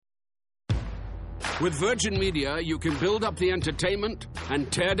With Virgin Media, you can build up the entertainment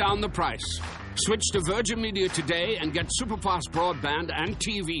and tear down the price. Switch to Virgin Media today and get superfast broadband and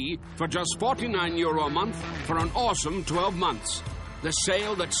TV for just €49 a month for an awesome 12 months. The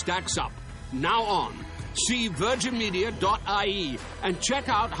sale that stacks up. Now on. See virginmedia.ie and check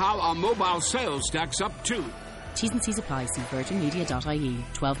out how our mobile sales stacks up too. T's and C's apply. See virginmedia.ie.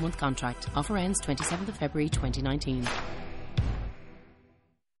 12-month contract. Offer ends 27th of February 2019.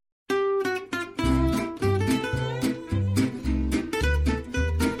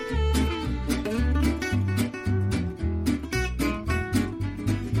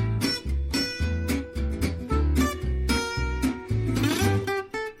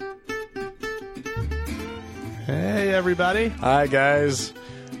 Hey, everybody. Hi, guys.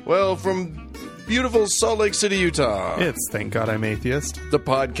 Well, from beautiful Salt Lake City, Utah, It's Thank God I'm Atheist. the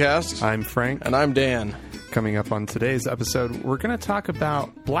podcast. I'm Frank. And I'm Dan. Coming up on today's episode, we're going to talk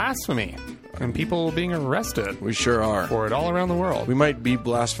about blasphemy and people being arrested We sure are. for it all around the world. We might be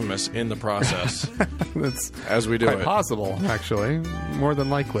blasphemous in the process That's as we do quite it. possible, actually. More than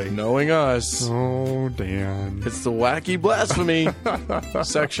likely. Knowing us, Oh, Dan. it's the wacky blasphemy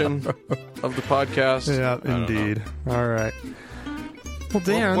section of the podcast. Yeah, I don't know. indeed. All right. Well,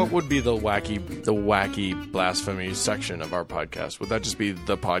 Dan. What would be the wacky blasphemy section of our podcast? Would that just be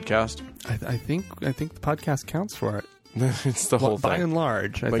the podcast? I think the podcast counts for it. It's the whole By thing. and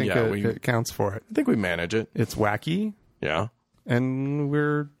large, I But think yeah, it counts for it. I think we manage it. It's wacky, Yeah. and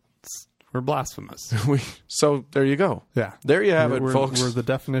we're blasphemous. So there you go. Yeah. There you have it, We're folks. the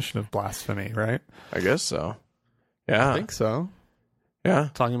definition of blasphemy, right? I guess so. Yeah. I think so. Yeah.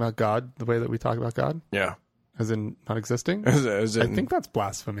 Talking about God the way that we talk about God, Yeah. as in not existing. As I in- think that's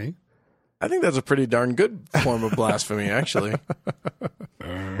blasphemy. I think that's a pretty darn good form of blasphemy, actually.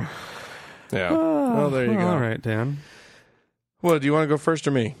 Yeah. Well, there you go. All right, Dan. Well, do you want to go first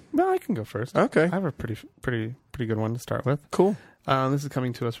or me? Well, I can go first. Okay. I have a pretty good one to start with. Cool. This is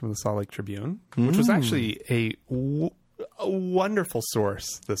coming to us from the Salt Lake Tribune, which was actually a wonderful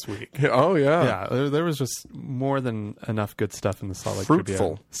source this week. Oh, yeah. Yeah, there was just more than enough good stuff in the Salt Lake Fruitful.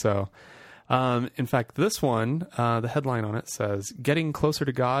 Tribune. So, in fact, this one, the headline on it says, "Getting closer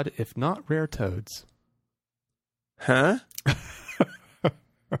to God, if not rare toads." Huh?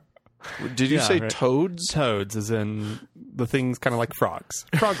 Did you Yeah, say right. toads? Toads, as in the things kind of like frogs.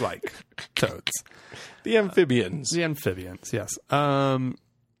 Frog-like toads. The amphibians. The amphibians, yes.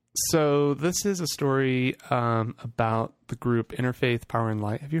 So this is a story about the group Interfaith Power and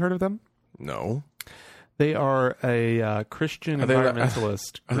Light. Have you heard of them? No. They are a Christian Are they like-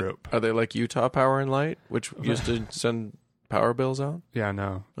 environmentalist group. Are they like Utah Power and Light, which used to send power bills out? Yeah,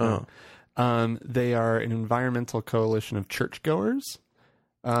 no. Oh. They are an environmental coalition of churchgoers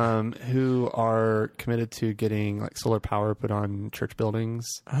who are committed to getting like solar power put on church buildings.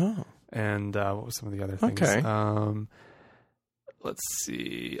 Oh. And what was some of the other things? Okay. Let's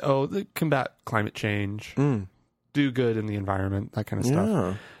see. Oh, they combat climate change, Mm. do good in the environment, that kind of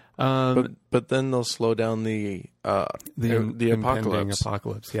stuff. Yeah. But then they'll slow down the impending apocalypse.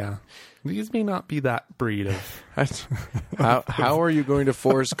 apocalypse, yeah. These may not be that breed of How are you going to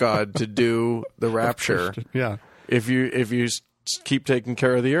force God to do the rapture yeah. if you keep taking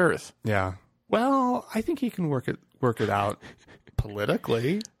care of the earth? Yeah. Well, I think he can work it out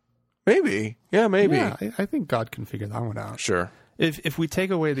politically. Maybe. Yeah, maybe. Yeah, I think God can figure that one out. Sure. If we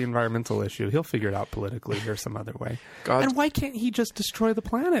take away the environmental issue, he'll figure it out politically or some other way. And why can't he just destroy the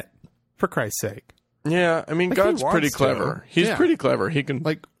planet, for Christ's sake? Yeah, I mean, Like, he God's pretty wants to. clever. He's Yeah. pretty clever. He can.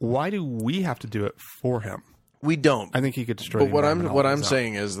 Like, why do we have to do it for him? We don't. I think he could destroy. But the what environment I'm all on his own.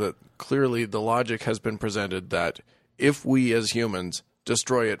 saying is that clearly the logic has been presented that if we as humans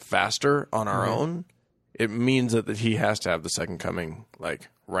destroy it faster on our own, it means that he has to have the second coming like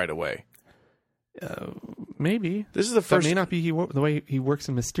right away. Maybe This is the that first. may not be the way he works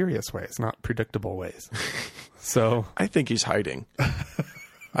in mysterious ways, not predictable ways. So I think he's hiding.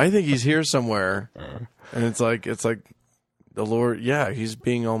 I think he's here somewhere, and it's like the Lord. Yeah, he's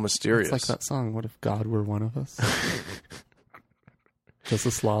being all mysterious. it's like that song. What if God were one of us? Just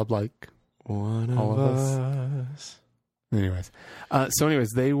a slob like one all of us. us. Anyways,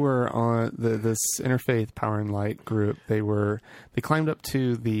 they were on this Interfaith Power and Light group. They climbed up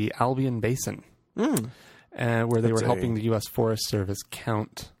to the Albion Basin, where they were helping the U.S. Forest Service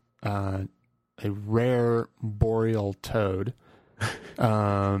count a rare boreal toad.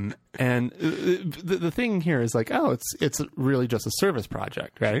 And the thing here is like, oh, it's really just a service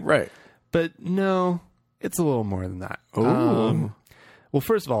project, right? Right. But no, it's a little more than that. Ooh. Well,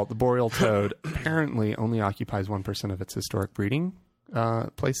 first of all, the boreal toad apparently only occupies 1% of its historic breeding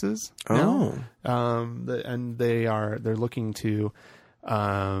places. Oh. And they're looking to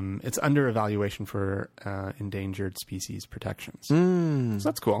It's under evaluation for endangered species protections. So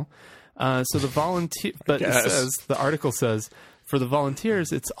that's cool. So the volunteer, but it says, the article says, for the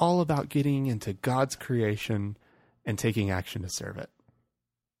volunteers, it's all about getting into God's creation and taking action to serve it.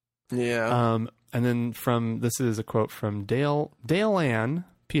 Yeah. And then this is a quote from Dale Ann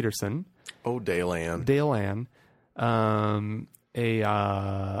Peterson. Oh, Dale Ann. Dale Ann, a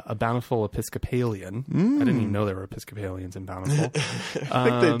Bountiful Episcopalian. I didn't even know there were Episcopalians in Bountiful. I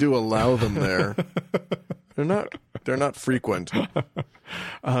think they do allow them there. They're not frequent.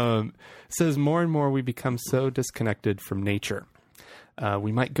 Says more and more we become so disconnected from nature.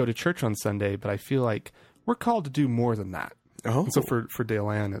 We might go to church on Sunday, but I feel like we're called to do more than that. Oh. And so for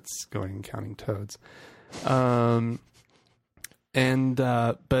Dale Ann, it's going and counting toads. But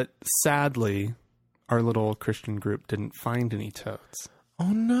sadly, our little Christian group didn't find any toads.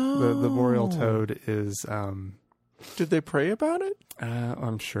 Oh no! The boreal toad is. Did they pray about it?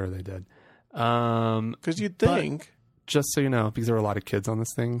 I'm sure they did. Because you'd think. Just so you know, because there were a lot of kids on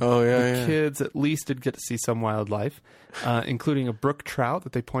this thing. Oh yeah, the kids at least did get to see some wildlife, including a brook trout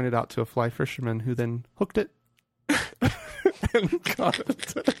that they pointed out to a fly fisherman, who then hooked it and caught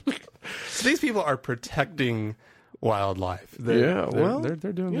it. So these people are protecting wildlife. They're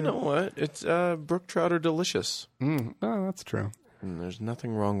doing. You know what? It's brook trout are delicious. Oh, that's true. And there's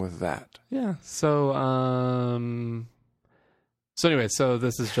nothing wrong with that. Yeah. So anyway, so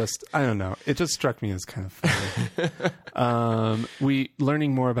this is just, I don't know. It just struck me as kind of funny.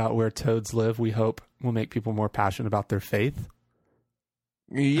 Learning more about where toads live, we hope, will make people more passionate about their faith.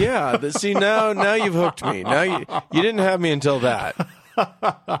 Yeah. See, now you've hooked me. Now you didn't have me until that.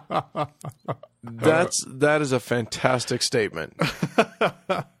 That is a fantastic statement.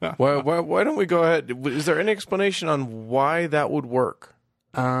 Why don't we go ahead? Is there any explanation on why that would work?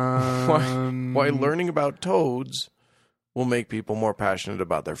 Why learning about toads will make people more passionate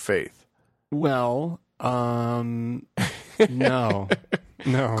about their faith? Well, no.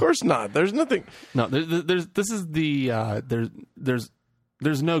 Of course not. There's nothing. No,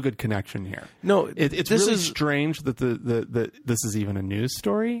 there's no good connection here. No, it's really strange that that this is even a news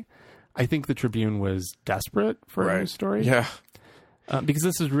story. I think the Tribune was desperate for a news story. Yeah. Because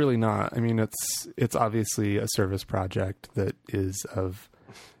this is really not. I mean, it's obviously a service project that is of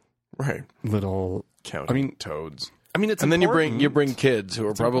little counting toads. I mean, it's and important. Then you bring kids who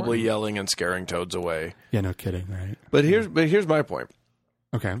are probably yelling and scaring toads away. Yeah, no kidding, right? But here's my point.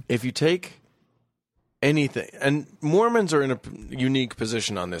 Okay. If you take anything, and Mormons are in a unique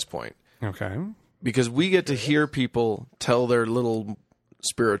position on this point. Okay. Because we get to hear people tell their little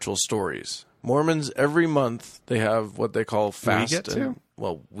spiritual stories. Mormons, every month, they have what they call fast. We get to?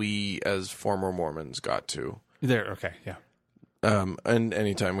 We as former Mormons got to. Okay, yeah. And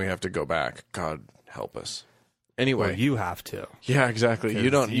anytime we have to go back, God help us. Anyway, well, you have to. Yeah, exactly. You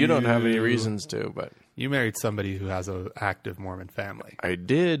don't have any reasons to, but you married somebody who has an active Mormon family. I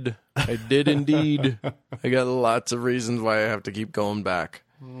did indeed. I got lots of reasons why I have to keep going back.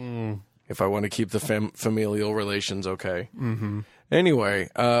 If I want to keep the familial relations okay. Mm-hmm. Anyway,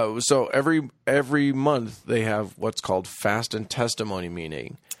 so every month they have what's called fast and testimony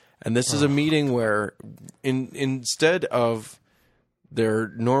meeting, and this is a meeting where instead of their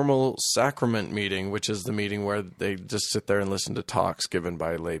normal sacrament meeting, which is the meeting where they just sit there and listen to talks given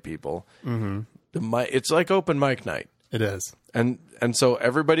by lay people, it's like open mic night. It is, and so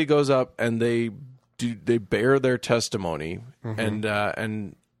everybody goes up and they bear their testimony, and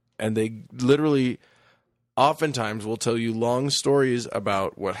they literally oftentimes will tell you long stories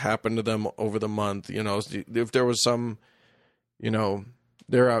about what happened to them over the month. You know, if there was some,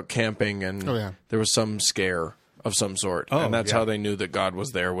 they're out camping and there was some scare of some sort. And that's how they knew that God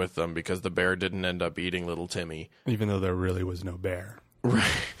was there with them, because the bear didn't end up eating little Timmy. Even though there really was no bear. Right.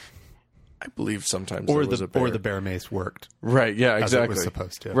 I believe sometimes there was a bear. Or the bear mace worked. Right, yeah, exactly. As it was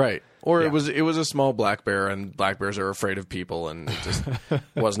supposed to. Right. Or it was a small black bear, and black bears are afraid of people, and it just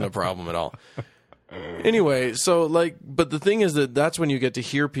wasn't a problem at all. Anyway, so but the thing is that's when you get to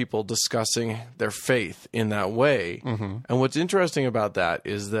hear people discussing their faith in that way. And what's interesting about that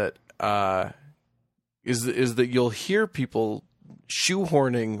is that is that you'll hear people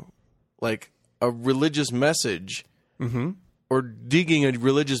shoehorning like a religious message or digging a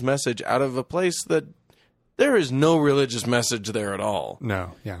religious message out of a place that there is no religious message there at all.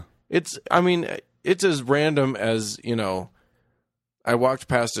 No, yeah. It's as random as, I walked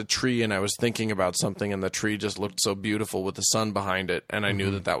past a tree and I was thinking about something, and the tree just looked so beautiful with the sun behind it, and I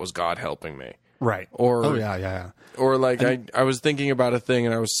knew that was God helping me. Right. Or yeah. Or like I was thinking about a thing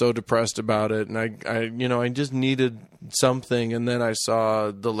and I was so depressed about it, and I just needed something, and then I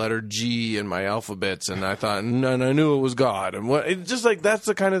saw the letter G in my alphabets, and I thought, and I knew it was God, and what it's just like that's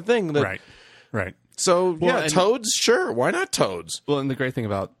the kind of thing that right. So toads, sure, why not toads? Well, and the great thing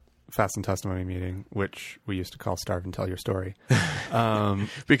about Fast and Testimony meeting, which we used to call Starve and Tell Your Story,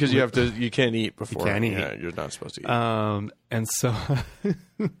 because you can't eat before. You can't eat. Yeah, you're not supposed to eat. And so,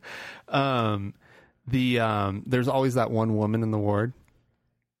 there's always that one woman in the ward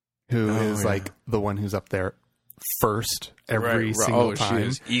who is like the one who's up there first every single time. She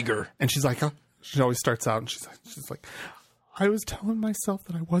is eager, and she's like, she always starts out and she's like, I was telling myself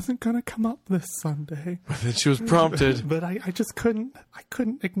that I wasn't going to come up this Sunday. But then she was prompted. But I just couldn't. I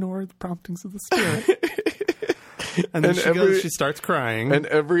couldn't ignore the promptings of the Spirit. And then she starts crying. And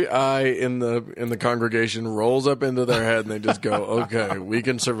every eye in the congregation rolls up into their head, and they just go, "Okay, we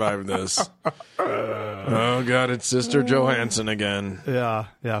can survive this." Oh God, it's Sister Johansson again.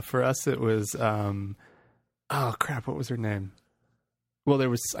 Yeah. For us, it was. Oh crap! What was her name? Well,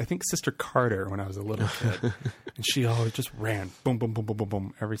 there was, I think, Sister Carter when I was a little kid, and she always just ran, boom, boom, boom, boom, boom,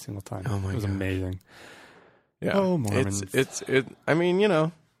 boom, every single time. Oh my God. It was amazing. Yeah. Oh, Mormons. I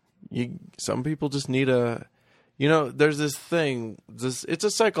mean, some people just need there's this thing, it's a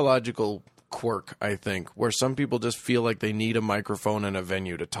psychological quirk, I think, where some people just feel like they need a microphone and a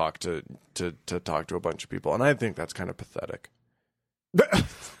venue to talk to a bunch of people, and I think that's kind of pathetic.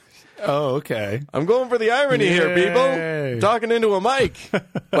 Oh, okay. I'm going for the irony here, people. Talking into a mic.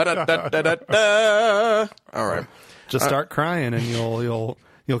 All right. Just start crying, and you'll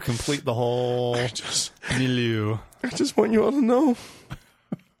complete the whole milieu. I just want you all to know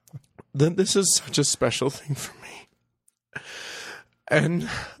that this is such a special thing for me, and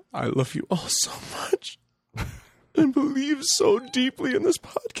I love you all so much, and believe so deeply in this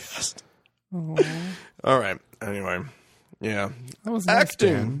podcast. Aww. All right. Anyway. Yeah. That was nice, acting.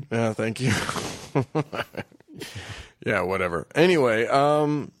 Dan. Yeah, thank you. Yeah, whatever. Anyway,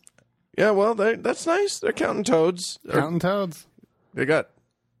 well, that's nice. They're counting toads. Counting toads. They got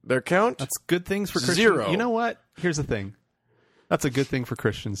their count. That's good things for Christians. 0. You know what? Here's the thing. That's a good thing for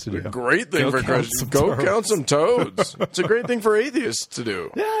Christians to do. Great thing for Christians. Go count some toads. It's a great thing for atheists to do.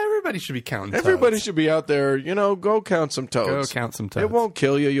 Yeah, everybody should be counting toads. Everybody should be out there, go count some toads. Go count some toads. It won't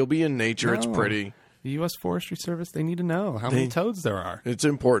kill you. You'll be in nature. No. It's pretty. The U.S. Forestry Service, they need to know how many toads there are. It's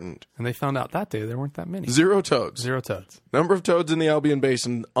important. And they found out that day there weren't that many. 0 toads. 0 toads. Number of toads in the Albion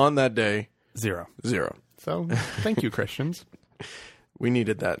Basin on that day? 0. 0. So, thank you, Christians. We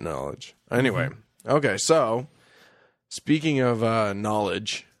needed that knowledge. Anyway, okay, so, speaking of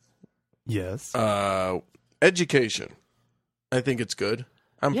knowledge. Yes. Education. I think it's good.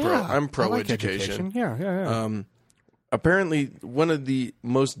 I'm pro like education. Yeah. Apparently, one of the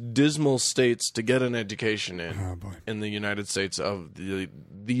most dismal states to get an education in the United States of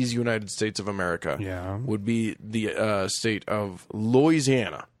these United States of America would be the state of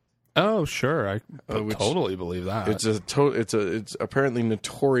Louisiana. Oh, sure, I totally believe that. It's apparently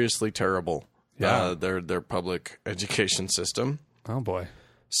notoriously terrible. Yeah, their public education system. Oh boy.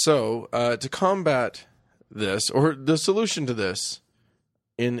 So to combat this, or the solution to this,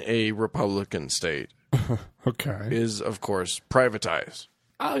 in a Republican state. Okay. Is, of course, privatize.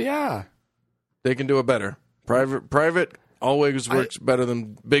 Oh, yeah. They can do it better. Private always works better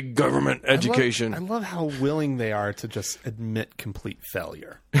than big government education. I love how willing they are to just admit complete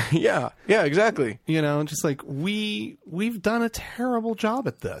failure. Yeah, exactly. Just like, we've done a terrible job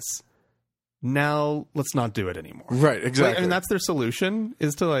at this. Now, let's not do it anymore. Right, exactly. That's their solution,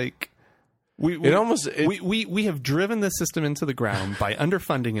 is to like... We have driven the system into the ground by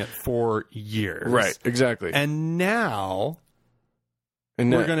underfunding it for years. Right, exactly. And now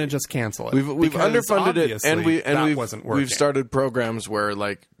we're going to just cancel it. We've underfunded it, and wasn't working. We've started programs where,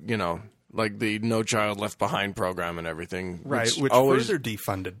 like the No Child Left Behind program and everything, right? Which further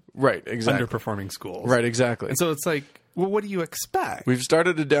defunded, right? Exactly, underperforming schools, right? Exactly. And so it's like, well, what do you expect? We've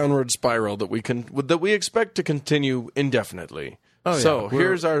started a downward spiral that we expect to continue indefinitely. Oh, yeah. So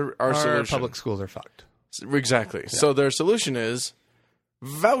here's our solution. Public schools are fucked. Exactly. Yeah. So their solution is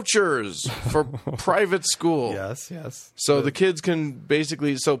vouchers for private school. Yes. So the kids can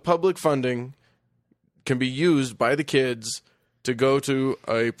basically, public funding can be used by the kids to go to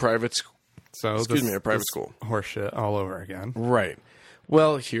a private school. A private school. Horseshit all over again. Right.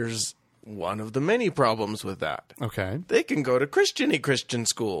 Well, here's one of the many problems with that. Okay. They can go to Christian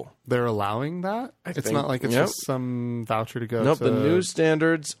school. They're allowing that? It's not like it's just some voucher to go to... the new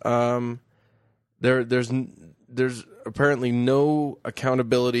standards, there's apparently no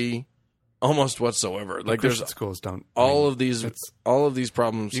accountability almost whatsoever. Like Christian there's schools don't. all of these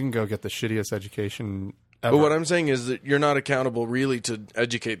problems. You can go get the shittiest education ever. But what I'm saying is that you're not accountable really to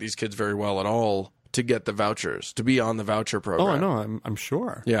educate these kids very well at all to get the vouchers, to be on the voucher program. Oh, I know. I'm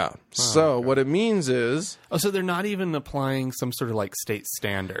sure. Yeah. So what it means is... Oh, so they're not even applying some sort of like state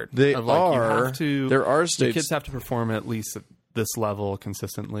standard. They of, like, are. You have to, There are your states... kids have to perform at least at this level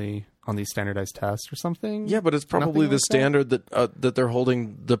consistently on these standardized tests or something. Yeah, but it's probably Nothing the like standard that they're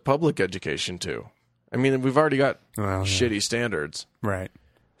holding the public education to. I mean, we've already got shitty standards. Right.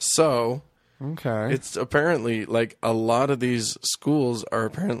 So... Okay. It's apparently like a lot of these schools are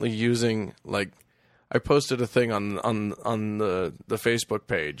apparently using like I posted a thing on the Facebook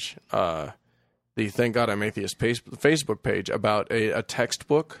page, the Thank God I'm Atheist Facebook page about a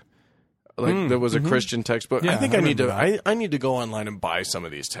textbook. Like there was a Christian textbook. Yeah, I think I I need to remember I need to go online and buy some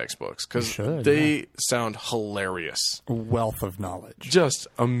of these textbooks because should, they sound hilarious. A wealth of knowledge. Just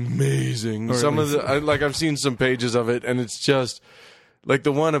amazing. Or Some at of the I've seen some pages of it and it's just like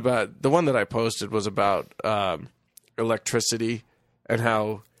the one that I posted was about electricity and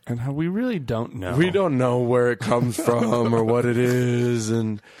how we really don't know. we don't know where it comes from or what it is,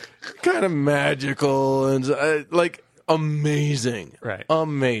 and kind of magical and like amazing, Right.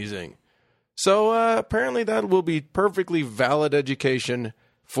 Amazing. So apparently that will be perfectly valid education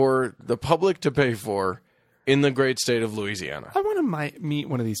for the public to pay for in the great state of Louisiana. I want to meet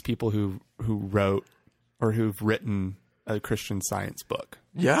one of these people who wrote or who've written a Christian Science book.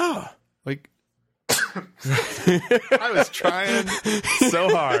 Yeah. Like, I was trying so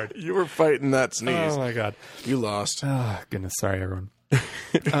hard. You were fighting that sneeze. Oh my god. You lost. Oh goodness, sorry everyone.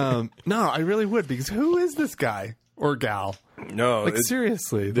 No, I really would, because who is this guy or gal? No, Like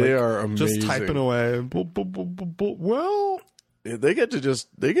seriously, they like, are amazing. Just typing away. Well, they get to just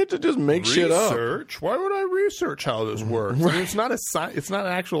make shit up. research. Why would I research how this works? I mean, it's not it's not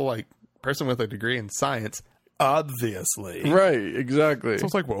an actual like person with a degree in science, obviously. Right, exactly. So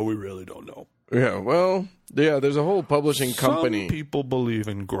it's like, well, we really don't know. Yeah, well, yeah, there's a whole publishing company. Some people believe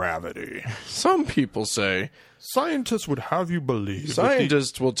in gravity. Some people say, Scientists would have you believe.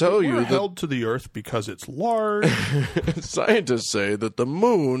 scientists will tell you we're that held to the Earth because it's large. scientists say that the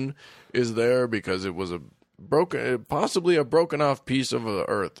moon is there because it was possibly a broken off piece of the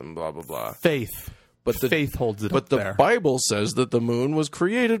Earth and blah blah blah. Faith. But faith holds it But up the there. Bible says that the moon was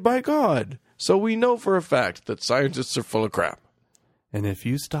created by God. So we know for a fact that scientists are full of crap. And if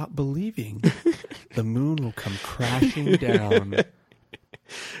you stop believing, the moon will come crashing down.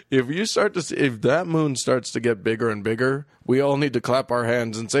 If that moon starts to get bigger and bigger, we all need to clap our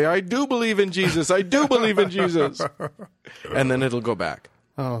hands and say, I do believe in Jesus. I do believe in Jesus. And then it'll go back.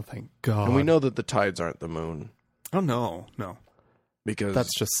 Oh, thank God. And we know that the tides aren't the moon. Oh, no. Because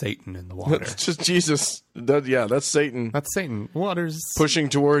That's just Satan in the water. that's just Jesus. That's Satan That's Satan. Water's pushing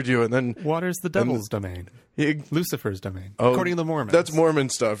toward you. And then the devil's domain. Lucifer's domain. According to the Mormons. That's Mormon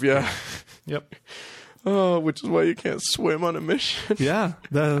stuff, yeah. Yep. Oh, which is why you can't swim on a mission. Yeah,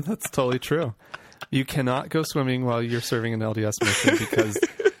 that's totally true. You cannot go swimming while you're serving an LDS mission because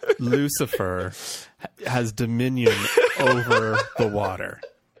Lucifer has dominion over the water.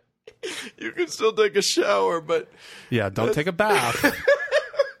 You can still take a shower, but... Yeah, don't take a bath.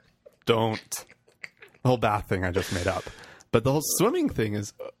 Don't. The whole bath thing I just made up. But the whole swimming thing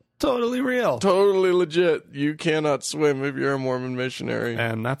is totally real. Totally legit. You cannot swim if you're a Mormon missionary.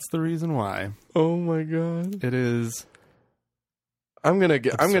 And that's the reason why. Oh my God. It is. I'm gonna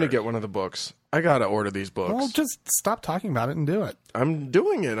get one of the books. I gotta order these books. Well, just stop talking about it and do it. I'm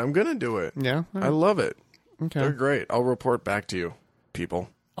doing it. I'm gonna do it. Yeah. I love it. Okay. They're great. I'll report back to you, people.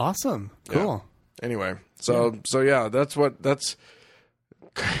 Awesome. Cool. Anyway, so yeah, that's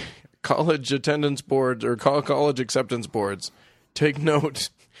college attendance boards or college acceptance boards. Take note.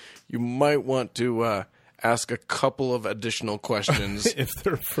 You might want to ask a couple of additional questions If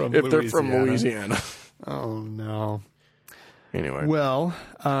they're from Louisiana. Oh, no. Anyway. Well,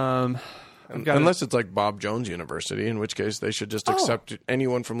 unless it's like Bob Jones University, in which case they should just accept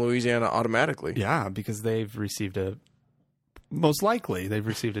anyone from Louisiana automatically. Yeah, because they've received most likely they've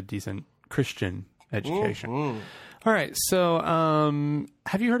received a decent Christian education. Mm-hmm. All right, so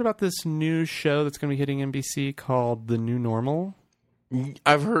have you heard about this new show that's going to be hitting NBC called The New Normal?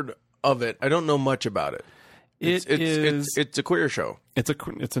 I've heard of it. I don't know much about it. It's a queer show. It's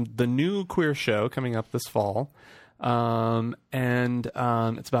the new queer show coming up this fall. And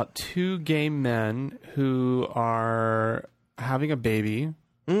it's about two gay men who are having a baby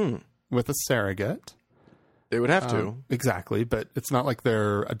with a surrogate. They would have to. Exactly, but it's not like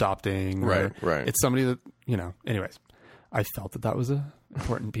they're adopting. Right. It's somebody that, anyways. I felt that was an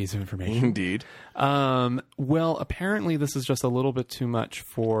important piece of information. Indeed. Well, apparently this is just a little bit too much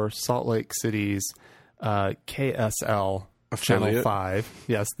for Salt Lake City's KSL Affiliate. Channel 5.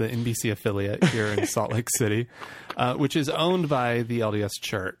 Yes, the NBC affiliate here in Salt Lake City, which is owned by the LDS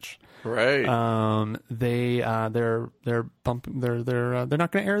Church. Right. They're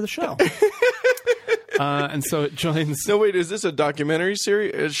not going to air the show. And so it joins. No, wait. Is this a documentary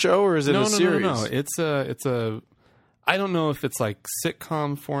show or is it a series? No. It's a. I don't know if it's like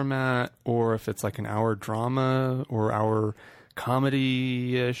sitcom format or if it's like an hour drama or hour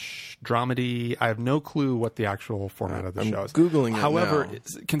comedy-ish, dramedy. I have no clue what the actual format of the show is. Googling it However, now.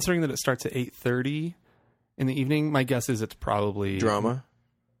 considering that it starts at 8:30 in the evening, my guess is it's probably Drama?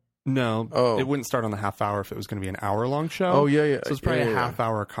 No, Oh. it wouldn't start on the half hour if it was going to be an hour-long show. Oh, yeah. So it's probably Yeah, a yeah.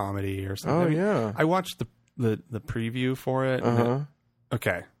 half-hour comedy or something. Oh, yeah. I watched the preview for it. and Uh-huh.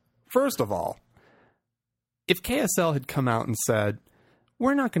 Okay. First of all, if KSL had come out and said,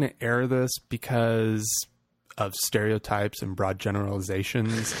 we're not going to air this because of stereotypes and broad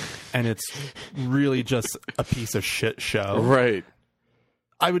generalizations, and it's really just a piece of shit show, Right.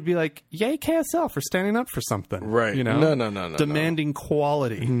 I would be like, yay, KSL for standing up for something. Right. You know? No. Demanding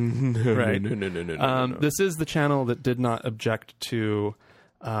quality. Right. No. This is the channel that did not object to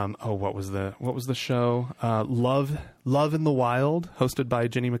what was the show? Love in the Wild, hosted by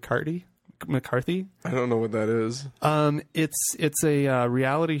Jenny McCarthy. I don't know what that is. It's a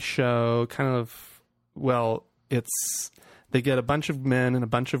reality show, kind of. Well, they get a bunch of men and a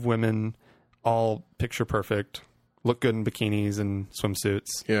bunch of women, all picture perfect, look good in bikinis and swimsuits.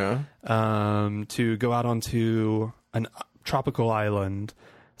 Yeah. To go out onto a tropical island,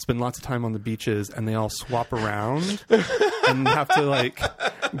 spend lots of time on the beaches, and they all swap around and have to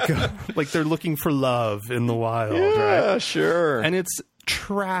go, they're looking for love in the wild, Yeah, right? sure. And it's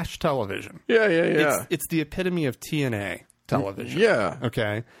trash television. Yeah. It's the epitome of TNA television. Yeah.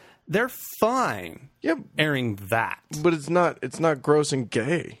 Okay. They're fine Yeah, airing that. but it's not gross and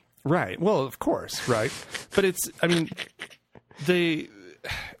gay. Right. Well, of course, right? But it's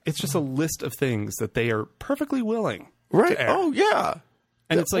just a list of things that they are perfectly willing Right. to air. Oh, yeah.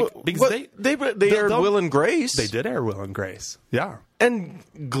 And it's like, because What- they aired they'll- Will and Grace. they did air Will and Grace. Yeah. And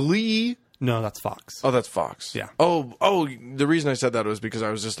Glee. No, that's Fox. Oh, that's Fox. Yeah. Oh, the reason I said that was because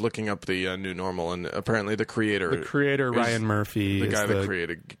I was just looking up the new normal, and apparently the creator, Creator is Ryan Murphy the is guy that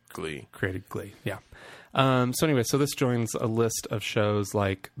created Glee. created Glee. Yeah. So anyway, so this joins a list of shows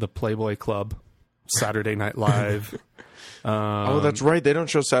like The Playboy Club, Saturday Night Live. Oh, that's right. They don't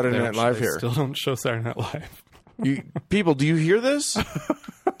show Saturday Night Live They here. still don't show Saturday Night Live. People, do you hear this?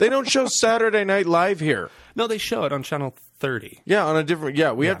 They don't show Saturday Night Live here. No, they show it on Channel 30. Yeah, on a different.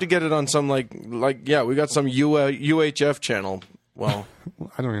 Yeah, we have to get it on some we got some UHF channel. Well,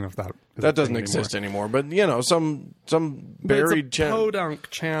 I don't even know if that doesn't exist anymore. But some buried it's a channel. podunk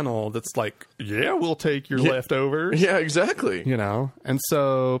channel that's like, yeah, we'll take your leftovers. Yeah, exactly. And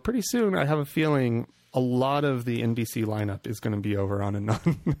so pretty soon I have a feeling a lot of the NBC lineup is going to be over on a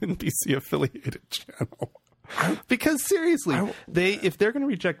non-NBC affiliated channel. Because seriously, if they're going to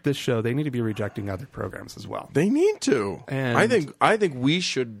reject this show, they need to be rejecting other programs as well. They need to. And I think we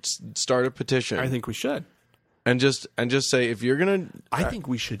should start a petition. I think we should. and just say, if you're gonna, I think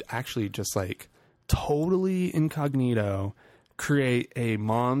we should actually just totally incognito create a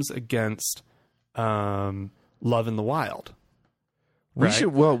Moms Against Love in the Wild. we right?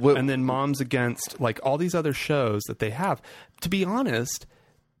 should. Well, And then Moms Against all these other shows that they have. To be honest,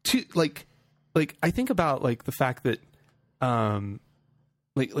 I think about the fact that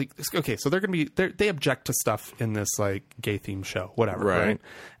okay, so they're going to be they object to stuff in this gay themed show, whatever, right?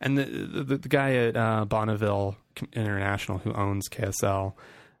 And the guy at Bonneville International, who owns KSL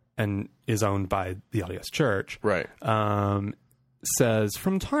and is owned by the LDS Church, right. says,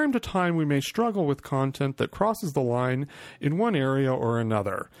 from time to time we may struggle with content that crosses the line in one area or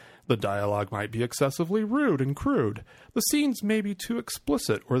another. The dialogue might be excessively rude and crude. The scenes may be too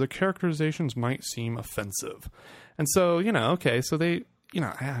explicit, or the characterizations might seem offensive. And so, okay, so they,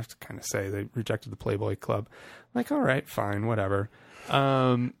 I have to kind of say they rejected the Playboy Club. All right, fine, whatever.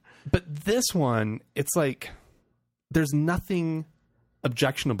 But this one, it's there's nothing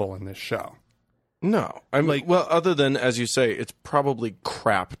objectionable in this show. No, I'm other than, as you say, it's probably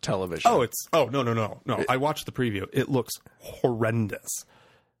crap television. No. I watched the preview. It looks horrendous.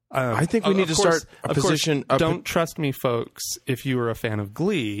 I think we need to start a position. Don't trust me, folks, if you are a fan of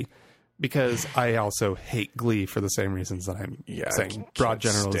Glee, because I also hate Glee for the same reasons that I'm saying. Broad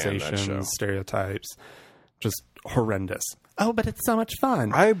generalizations, stereotypes, just horrendous. Oh, but it's so much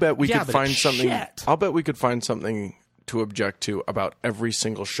fun. I bet we could but find it's something. shit. I'll bet we could find something to object to about every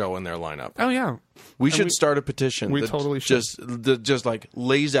single show in their lineup. Oh yeah, We should start a petition. we that totally should. just like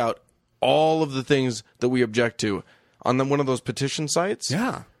lays out all of the things that we object to on one of those petition sites.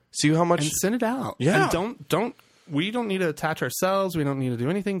 yeah, See how much. and send it out. Yeah. and we don't need to attach ourselves. We don't need to do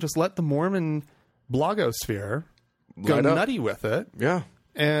anything. Just let the Mormon blogosphere go Light up. nutty with it, Yeah.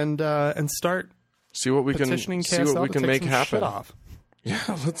 and start See what we can petitioning see KSL what we to can take make some happen. shit off. Yeah.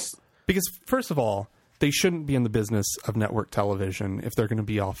 Let's. Because first of all, they shouldn't be in the business of network television if they're going to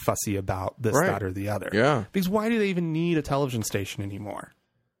be all fussy about this, Right. that, or the other. Yeah. Because why do they even need a television station anymore?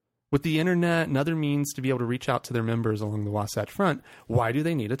 With the internet and other means to be able to reach out to their members along the Wasatch Front, why do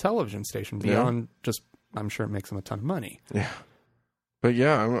they need a television station beyond just, I'm sure it makes them a ton of money? Yeah. But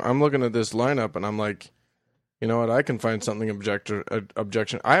yeah, I'm looking at this lineup and I'm like, you know what? I can find something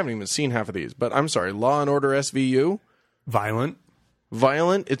objection. I haven't even seen half of these, but I'm sorry. Law and Order SVU, Violent,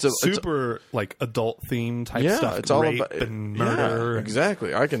 It's a super like adult theme type yeah. stuff. It's all rape about and murder. Yeah,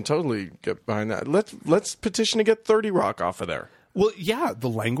 exactly. I can totally get behind that. Let's petition to get 30 Rock off of there. Well, yeah, the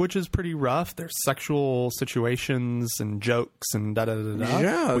language is pretty rough. There's sexual situations and jokes and da-da-da-da.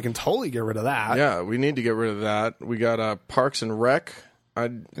 Yeah. We can totally get rid of that. Yeah, we need to get rid of that. We got Parks and Rec.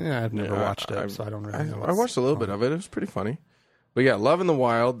 Yeah, I've never watched it, so I don't really know. I watched a little bit of it. It was pretty funny. But yeah, Love in the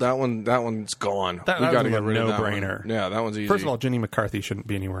Wild. That one's gone. That we got to was get a rid of that no-brainer. one. Yeah, that one's easy. First of all, Jenny McCarthy shouldn't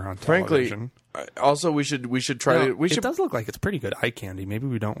be anywhere on frankly, television. also we should try to. It does look like it's pretty good eye candy. Maybe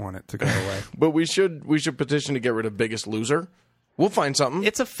we don't want it to go away. But we should petition to get rid of Biggest Loser. We'll find something.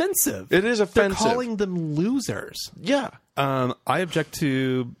 It's offensive. It is offensive. They're calling them losers. Yeah. I object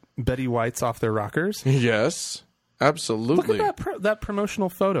to Betty White's Off Their Rockers. Yes. Absolutely. Look at that promotional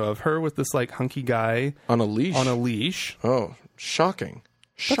photo of her with this like hunky guy On a leash. on a leash. Oh, shocking.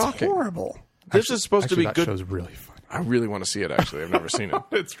 That's Shocking. horrible. This is supposed to be that good. show's really funny. I really want to see it, actually. I've never seen it.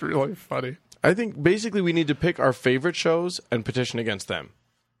 It's really funny. I think basically we need to pick our favorite shows and petition against them.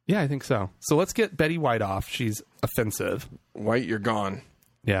 Yeah, I think so. So let's get Betty White off. She's offensive. White, you're gone.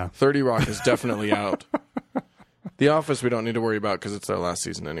 Yeah. 30 Rock is definitely out. The Office we don't need to worry about because it's their last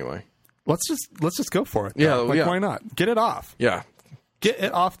season anyway. Let's just go for it. Yeah, though. yeah. Why not? Get it off. Yeah. Get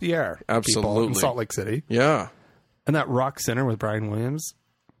it off the air. People Absolutely. in Salt Lake City. Yeah. And that Rock Center with Brian Williams,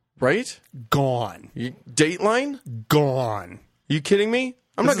 Right? gone. Dateline? Gone. You kidding me?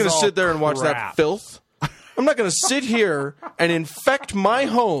 I'm This not going is to all sit there and watch that crap. filth. I'm not going to sit here and infect my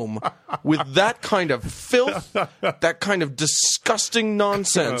home with that kind of filth, that kind of disgusting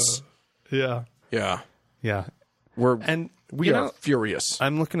nonsense. Yeah. Yeah. Yeah. We you are know, furious.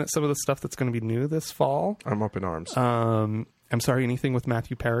 I'm looking at some of the stuff that's going to be new this fall. I'm up in arms. I'm sorry, anything with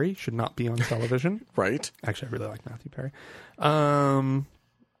Matthew Perry should not be on television. Right? Actually, I really like Matthew Perry.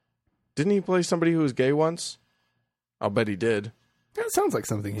 Didn't he play somebody who was gay once? I'll bet he did. That sounds like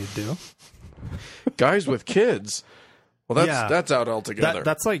something he'd do. Guys with kids. Well, Yeah. that's out altogether.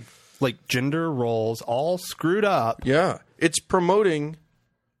 That's like gender roles all screwed up. yeah. It's promoting.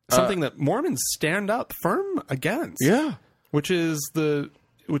 Something that Mormons stand up firm against. Yeah. Which is the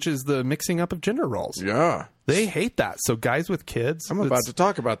mixing up of gender roles. Yeah. They hate that. So guys with kids. I'm about to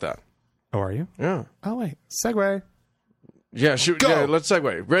talk about that. Oh, are you? Yeah. Oh wait. Segue. Yeah, shoot. Go. Yeah, let's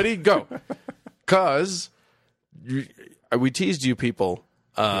segue. Ready? Go. Because we teased you people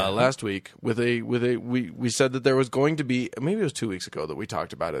last week with we said that there was going to be, maybe it was 2 weeks ago that we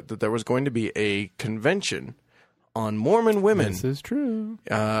talked about it, that there was going to be a convention on Mormon women. This is true.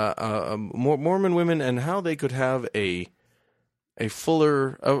 Mormon women and how they could have a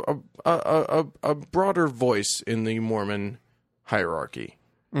fuller, a broader voice in the Mormon hierarchy.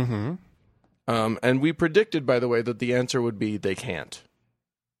 Mm-hmm. And we predicted, by the way, that the answer would be they can't.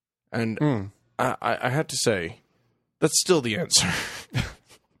 And I had to say, that's still the answer.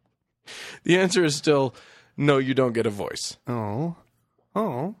 The answer is still, no, you don't get a voice. Oh.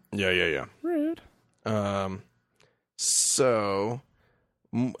 Yeah. Rude.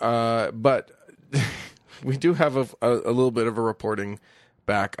 But we do have a little bit of a reporting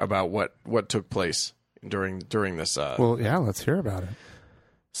back about what took place during this. Well, yeah. Let's hear about it.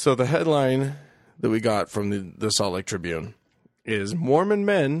 So the headline that we got from the Salt Lake Tribune is Mormon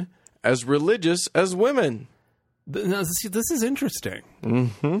men as religious as women. Now, see, this is interesting.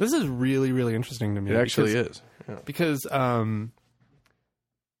 Mm-hmm. This is really, really interesting to me. It actually is. Yeah. Because,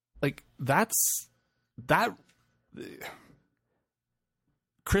 that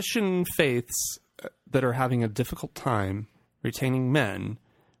Christian faiths that are having a difficult time retaining men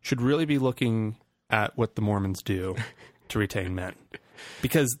should really be looking at what the Mormons do to retain men,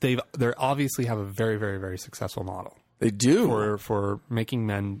 because they obviously have a very, very, very successful model. They do for making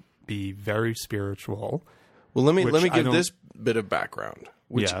men be very spiritual. Well, let me Which I give don't- this bit of background,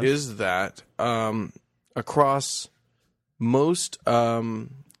 which Yes. is that across most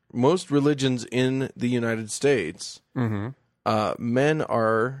religions in the United States, men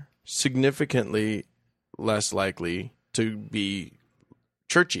are significantly less likely to be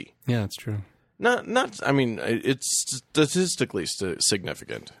churchy. Yeah, that's true. Not. I mean, it's statistically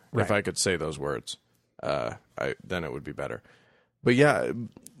significant. Right. If I could say those words, then it would be better. But yeah,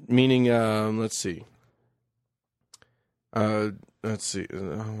 meaning, let's see. I've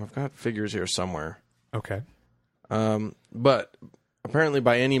got figures here somewhere. Okay. But apparently,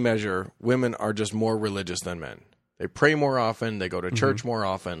 by any measure, women are just more religious than men. They pray more often. They go to church more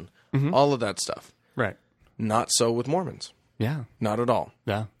often. All of that stuff. Right. Not so with Mormons. Yeah. Not at all.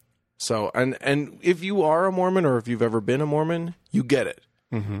 Yeah. So, and if you are a Mormon or if you've ever been a Mormon, you get it.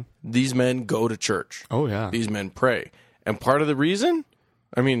 These men go to church. Oh, yeah. These men pray. And part of the reason,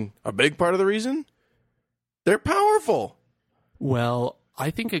 I mean, a big part of the reason, they're powerful. Well,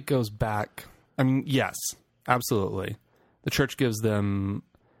 I think it goes back. I mean, yes, absolutely. The church gives them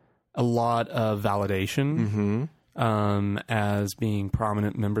a lot of validation as being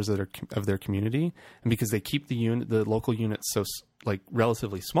prominent members of their community, and because they keep the local units so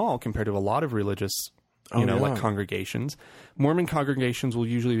relatively small compared to a lot of religious, like congregations. Mormon congregations will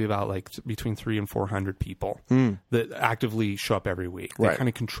usually be about between 300 and 400 people that actively show up every week. They kind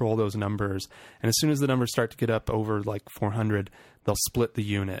of control those numbers, and as soon as the numbers start to get up over 400, they'll split the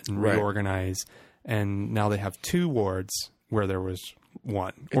unit and reorganize. And now they have 2 wards where there was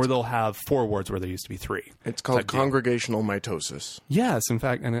 1, or they'll have 4 wards where there used to be 3. It's called congregational mitosis. Yes, in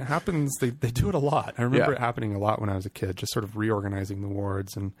fact, and it happens. They do it a lot. I remember it happening a lot when I was a kid, just sort of reorganizing the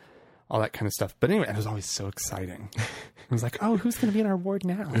wards and all that kind of stuff. But anyway, it was always so exciting. I was like, oh, who's going to be in our ward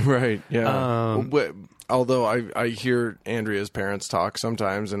now? Right, yeah. Although I hear Andrea's parents talk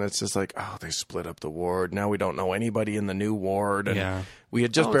sometimes, and it's just like, oh, they split up the ward. Now we don't know anybody in the new ward. And we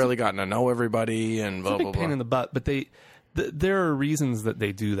had just barely gotten to know everybody, and blah, it's a big blah, blah. pain in the butt, but there are reasons that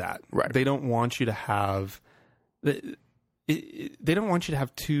they do that. Right. They don't want you to have... They don't want you to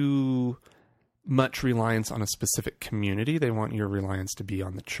have too much reliance on a specific community. They want your reliance to be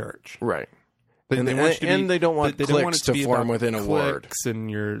on the church. Right. And they don't want cliques to form within a ward. And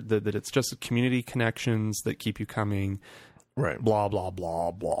that it's just community connections that keep you coming. Right. Blah, blah,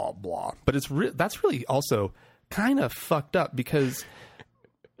 blah, blah, blah. But that's really also kind of fucked up, because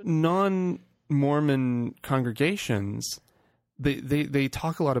non-Mormon congregations, they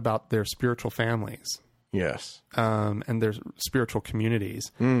talk a lot about their spiritual families. Yes. And their spiritual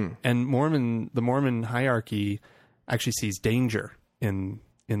communities. And the Mormon hierarchy actually sees danger in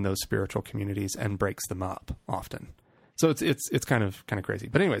those spiritual communities and breaks them up often. So it's kind of crazy.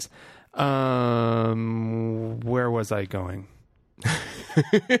 But anyways, where was I going?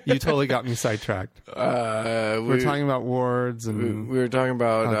 You totally got me sidetracked. We were talking about wards, and we were talking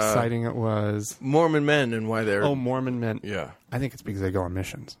about how exciting it was. Mormon men and why they're... Oh, Mormon men. Yeah. I think it's because they go on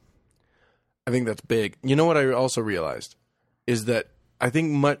missions. I think that's big. You know what I also realized is that I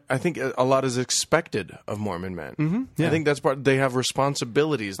think a lot is expected of Mormon men. Yeah. I think that's part. They have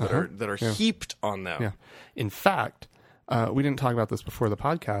responsibilities that are heaped on them. Yeah. In fact, we didn't talk about this before the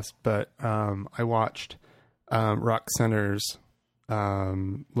podcast, but I watched Rock Center's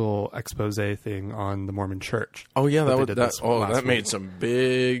little expose thing on the Mormon Church. Oh yeah, that made some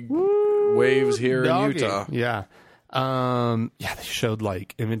big waves here in Utah. Yeah. They showed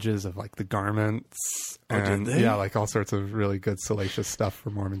images of the garments and did they? all sorts of really good salacious stuff for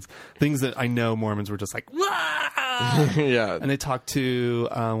Mormons. Things that I know Mormons were just wah! Yeah. And they talked to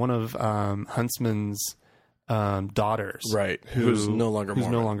one of Huntsman's daughters, right? Who's no longer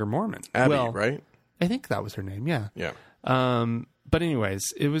Mormon. Abby, right? I think that was her name. Yeah. Yeah. But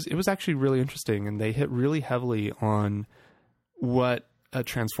anyways, it was actually really interesting, and they hit really heavily on what a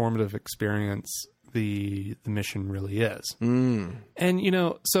transformative experience the mission really is. And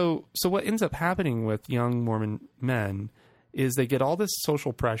so what ends up happening with young Mormon men is they get all this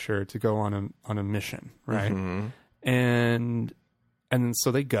social pressure to go on a mission, right? And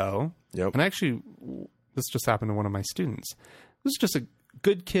so they go. Yep. And actually, this just happened to one of my students. This is just a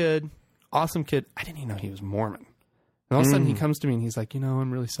good kid, awesome kid. I didn't even know he was Mormon. And all of a sudden he comes to me and he's like,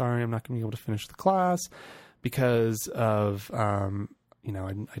 I'm really sorry, I'm not going to be able to finish the class because of I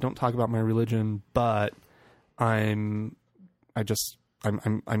don't talk about my religion, but I'm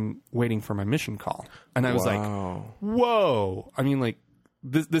waiting for my mission call. And I was like, whoa. I mean,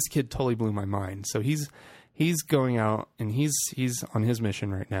 this kid totally blew my mind. So he's going out and he's on his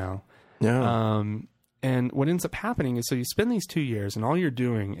mission right now. Yeah. And what ends up happening is, so you spend these 2 years and all you're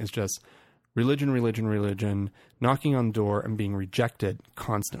doing is just religion, knocking on the door and being rejected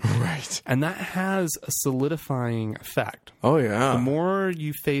constantly. Right. And that has a solidifying effect. Oh, yeah. The more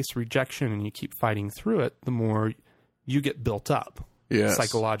you face rejection and you keep fighting through it, the more you get built up Yes.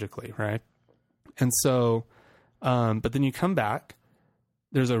 psychologically, right? And so, but then you come back,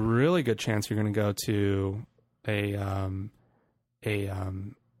 there's a really good chance you're going to go to like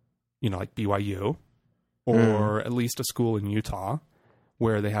BYU or at least a school in Utah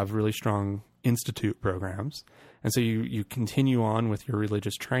where they have really strong institute programs. And so you continue on with your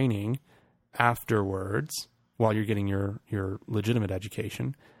religious training afterwards while you're getting your legitimate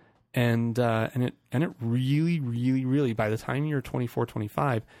education. And it really, really, really, by the time you're 24,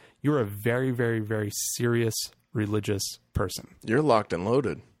 25, you're a very, very, very serious religious person. You're locked and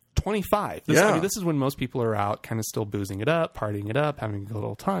loaded. 25. This is when most people are out kind of still boozing it up, partying it up, having a good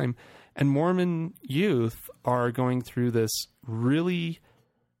old time. And Mormon youth are going through this really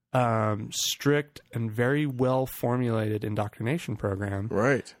strict and very well formulated indoctrination program.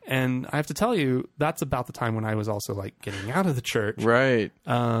 Right. And I have to tell you, that's about the time when I was also like getting out of the church. Right.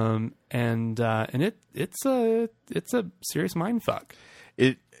 And it's a serious mind fuck.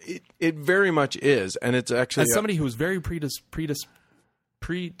 It very much is, and it's actually As somebody who was very predisposed.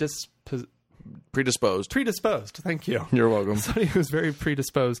 Thank you. You're welcome. Somebody who was very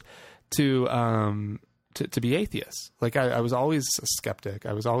predisposed to be atheist. Like I was always a skeptic.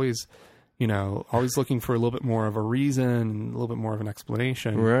 I was always, always looking for a little bit more of a reason and a little bit more of an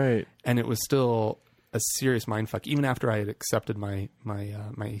explanation. Right. And it was still a serious mindfuck, even after I had accepted my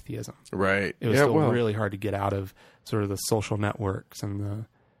atheism. Right. It was really hard to get out of sort of the social networks and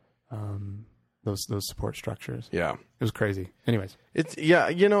those support structures. Yeah. It was crazy. Anyways. It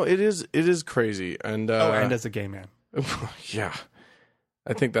is crazy. And and as a gay man. Yeah.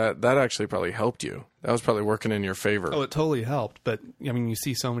 I think that actually probably helped you. That was probably working in your favor. Oh, it totally helped. But I mean, you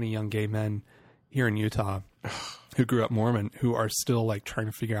see so many young gay men here in Utah who grew up Mormon who are still like trying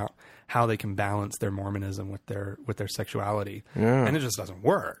to figure out how they can balance their Mormonism with their sexuality. Yeah. And it just doesn't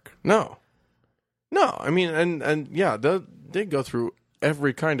work. No. I mean, and yeah, they go through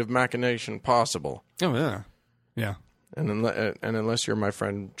every kind of machination possible. Oh yeah. Yeah. And unless you're my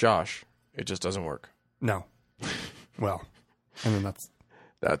friend Josh, it just doesn't work. No. Well, I mean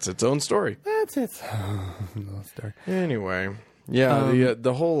that's its own story. That's its own story. Anyway, yeah,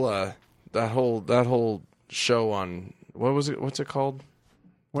 the whole that whole show on what was it? What's it called?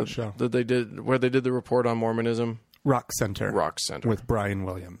 What show? That they did where they did the report on Mormonism? Rock Center with Brian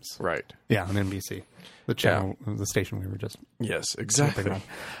Williams. Right. Yeah, on NBC, the channel, the station we were just. Yes, exactly.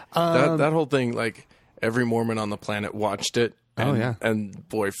 That whole thing, like every Mormon on the planet watched it. And, and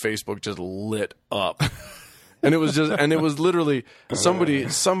boy, Facebook just lit up. And it was literally somebody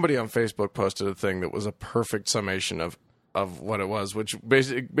on Facebook posted a thing that was a perfect summation of what it was, which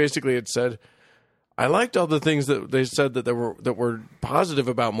basically it said, I liked all the things that they said that were positive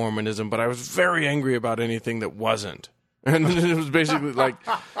about Mormonism, but I was very angry about anything that wasn't. And it was basically like,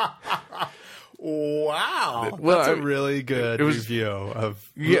 wow, that's a really good review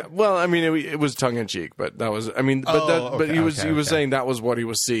of. Yeah, well, I mean, it was tongue in cheek, but that was, I mean, but he was saying that was what he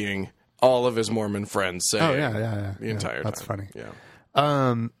was seeing all of his Mormon friends say. Oh yeah. The entire time. That's funny. Yeah.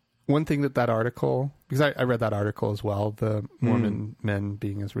 One thing that article, because I read that article as well, the Mormon men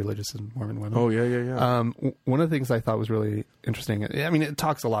being as religious as Mormon women. Oh yeah. One of the things I thought was really interesting. I mean, it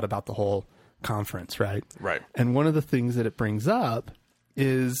talks a lot about the whole conference, right? Right. And one of the things that it brings up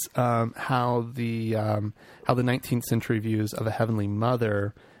is how the 19th century views of a heavenly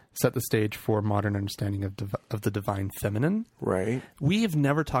mother set the stage for modern understanding of the divine feminine. Right. We have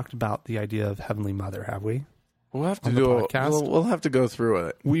never talked about the idea of heavenly mother, have we? We'll have to do a podcast. We'll have to go through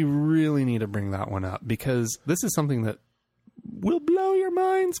it. We really need to bring that one up because this is something that will blow your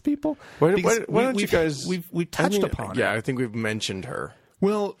minds, people. Why don't you guys? We've touched upon it. Yeah, I think we've mentioned her.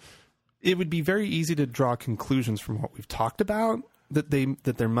 Well, it would be very easy to draw conclusions from what we've talked about that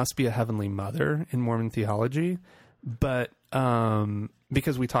there must be a heavenly mother in Mormon theology, but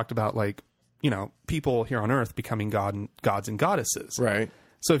because we talked about people here on earth becoming gods and goddesses, right?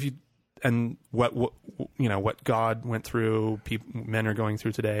 So if you and what God went through, men are going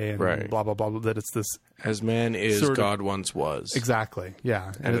through today, and right. blah blah blah. That it's this as man is, God once was. Exactly,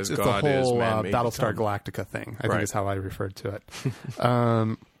 yeah, and it's the whole Battlestar Galactica thing. I think is how I referred to it.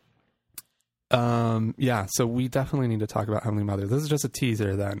 Yeah, so we definitely need to talk about Heavenly Mother. This is just a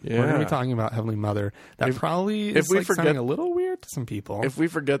teaser then. Yeah. We're going to be talking about Heavenly Mother. That probably is sounding a little weird to some people. If we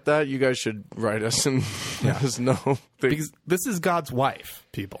forget that, you guys should write us and let us know. Because this is God's wife,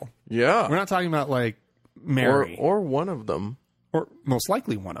 people. Yeah. We're not talking about Mary. Or one of them. Or most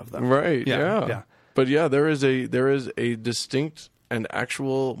likely one of them. Right, yeah. But yeah, there is a distinct and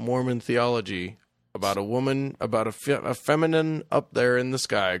actual Mormon theology about a woman, about a feminine up there in the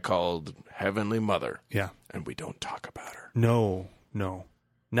sky called Heavenly Mother. Yeah. And we don't talk about her. No,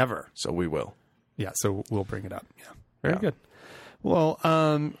 never. So we will. Yeah, so we'll bring it up. Very good. Well,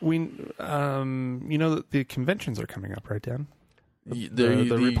 you know that the conventions are coming up, right, Dan?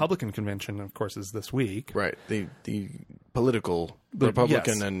 The Republican convention, of course, is this week. Right. The political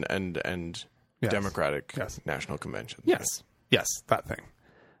Republican and Democratic national convention. Yes. Yes, that thing.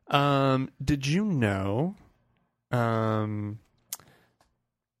 Did you know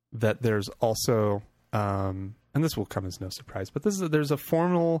that there's also, and this will come as no surprise, but there's a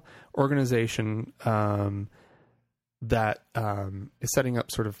formal organization that is setting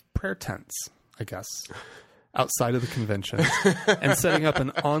up sort of prayer tents, I guess, outside of the conventions, and setting up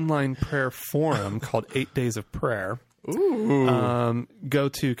an online prayer forum called 8 Days of Prayer. Ooh. Go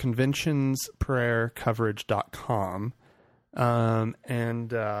to conventionsprayercoverage.com,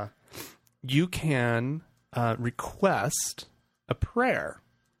 and you can request a prayer.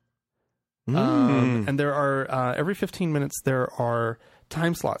 And there are, every 15 minutes, there are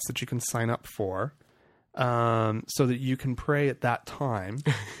time slots that you can sign up for, so that you can pray at that time,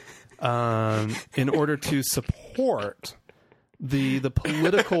 in order to support the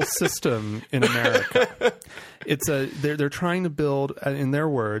political system in America. They're trying to build, in their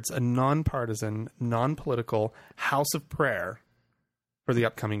words, a nonpartisan, non-political house of prayer for the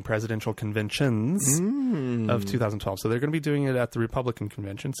upcoming presidential conventions of 2012. So they're going to be doing it at the Republican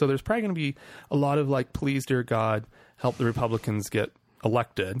convention. So there's probably going to be a lot of like, please, dear God, help the Republicans get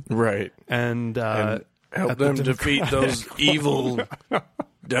elected. Right. And help them defeat those evil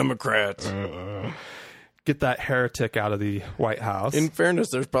Democrats. Get that heretic out of the White House. In fairness,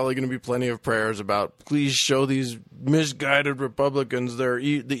 there's probably going to be plenty of prayers about, please show these misguided Republicans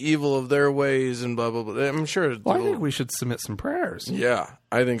the evil of their ways and blah, blah, blah. I'm sure. Well, I think we should submit some prayers. Yeah,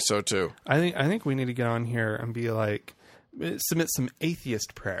 I think so too. I think we need to get on here and be like, submit some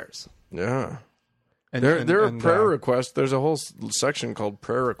atheist prayers. Yeah. There are prayer requests. There's a whole section called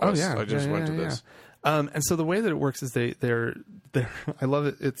prayer requests. Oh, yeah. I just went to this. And so the way that it works is they're I love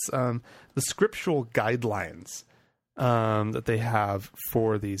it. It's the scriptural guidelines that they have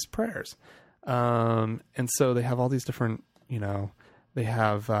for these prayers. And so they have all these different, they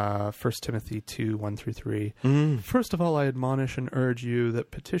have 1 Timothy 2, 1-3. First of all, I admonish and urge you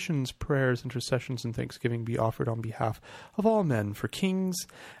that petitions, prayers, intercessions, and thanksgiving be offered on behalf of all men, for kings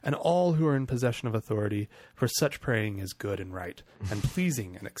and all who are in possession of authority, for such praying is good and right, and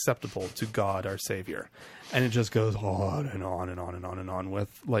pleasing and acceptable to God our Savior. And it just goes on and on and on and on and on with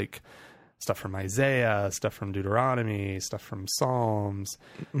like stuff from Isaiah, stuff from Deuteronomy, stuff from Psalms,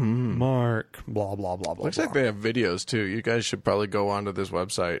 Mark, blah, blah, blah, blah. Looks like they have videos too. You guys should probably go onto this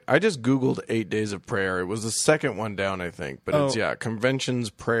website. I just Googled 8 Days of Prayer. It was the second one down, I think. But it's,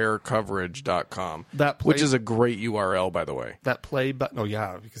 conventionsprayercoverage.com, which is a great URL, by the way. That play button. Oh,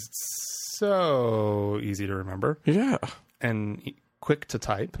 yeah, because it's so easy to remember. Yeah. And quick to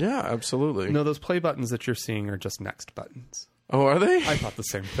type. Yeah, absolutely. No, those play buttons that you're seeing are just next buttons. Oh, are they? I thought the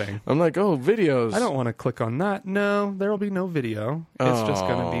same thing. I'm like, oh, videos. I don't want to click on that. No, there will be no video. It's just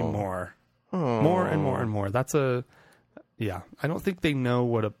going to be more. More and more and more. That's I don't think they know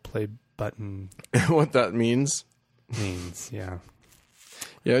what a play button... what that means? Yeah.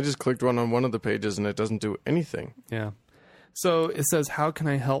 Yeah, I just clicked on one of the pages and it doesn't do anything. Yeah. So it says, how can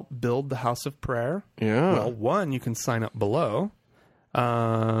I help build the house of prayer? Yeah. Well, one, you can sign up below.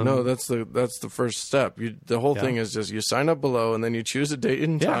 No, that's the first step. The whole thing is just you sign up below and then you choose a date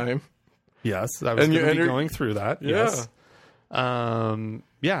and time. Yes, I was going to be going through that. Yeah.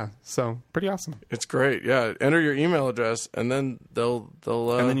 Yes. So pretty awesome. It's great. Yeah, enter your email address and then they'll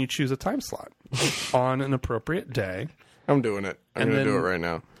and then you choose a time slot on an appropriate day. I'm doing it. I'm going to do it right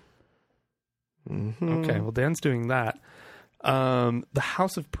now. Okay. Well, Dan's doing that. The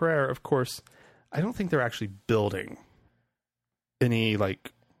House of Prayer, of course, I don't think they're actually building any,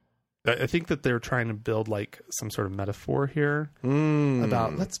 like, I think that they're trying to build like some sort of metaphor here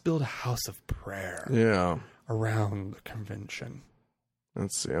about let's build a house of prayer around the convention.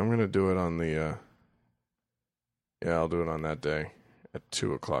 Let's see. I'm going to do it on the, I'll do it on that day at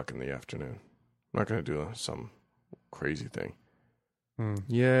 2:00 in the afternoon. I'm not going to do some crazy thing.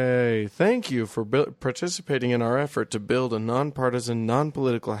 Yay. Thank you for participating in our effort to build a nonpartisan,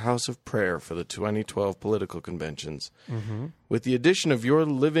 non-political house of prayer for the 2012 political conventions. With the addition of your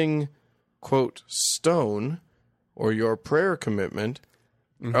living, quote, stone, or your prayer commitment.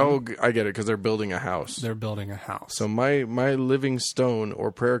 Oh, I get it, because they're building a house. They're building a house. So my living stone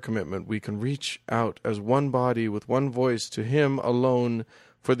or prayer commitment, we can reach out as one body with one voice to him alone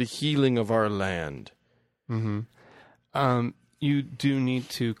for the healing of our land. You do need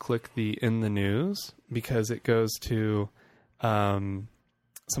to click the in the news because it goes to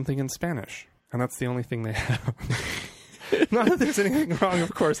something in Spanish, and that's the only thing they have. Not that there's anything wrong,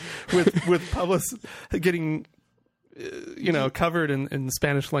 of course, with getting covered in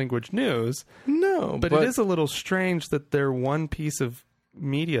Spanish language news. No, But it is a little strange that they're one piece of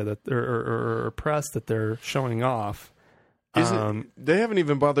media that or press that they're showing off. They haven't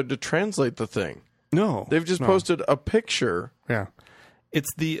even bothered to translate the thing. No, They've just posted a picture. Yeah, it's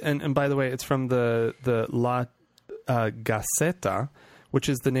and by the way, it's from the La Gaceta, which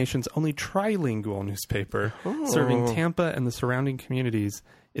is the nation's only trilingual newspaper, serving Tampa and the surrounding communities.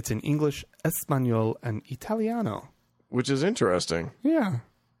 It's in English, Espanol, and Italiano. Which is interesting. Yeah,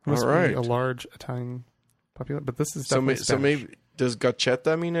 must All right. be a large Italian population, but this is So definitely maybe does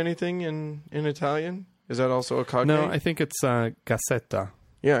gazzetta mean anything in Italian? Is that also a cognate? No, I think it's Gaceta.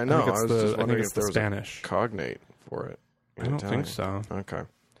 Yeah, I know. I think it's I was just the wondering if there was Spanish. a cognate for it. I don't think so. Okay.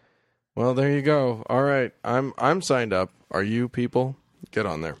 Well, there you go. All right, I'm signed up. Are you people? Get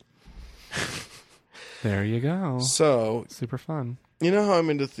on there. There you go. So, Super fun. you know how I'm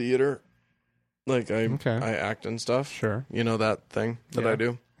into theater? Like I act and stuff. Sure. You know that thing that I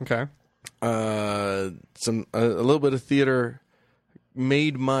do. Okay. A little bit of theater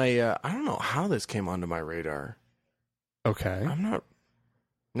made my. I don't know how this came onto my radar. Okay. I'm not.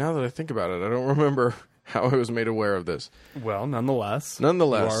 Now that I think about it, I don't remember how I was made aware of this. Well, nonetheless, you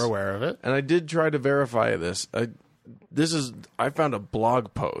are aware of it, and I did try to verify this. I found a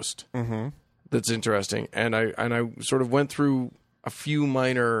blog post that's interesting, and I sort of went through a few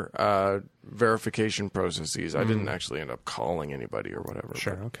minor verification processes. I didn't actually end up calling anybody or whatever.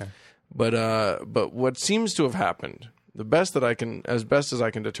 Sure. Okay. But what seems to have happened, as best as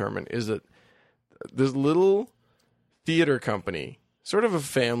I can determine, is that this little theater company, sort of a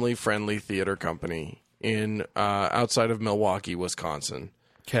family-friendly theater company in outside of Milwaukee, Wisconsin,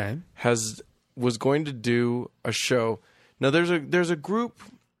 Okay. was going to do a show. Now there's a group.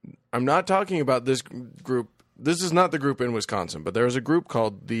 I'm not talking about this group. This is not the group in Wisconsin, but there's a group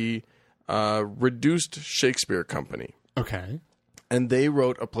called the Reduced Shakespeare Company. Okay. And they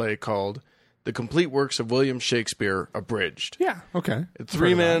wrote a play called The Complete Works of William Shakespeare Abridged. Yeah. Okay. It's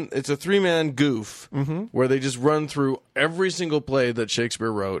a three-man goof where they just run through every single play that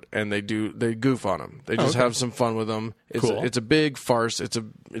Shakespeare wrote, and they goof on them. They just have some fun with them. It's a big farce. It's a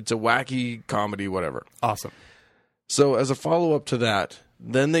wacky comedy, whatever. Awesome. So as a follow-up to that,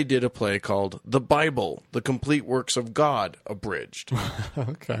 then they did a play called The Bible, The Complete Works of God Abridged.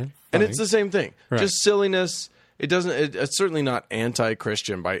 Okay. And it's the same thing. Right. Just silliness. It's certainly not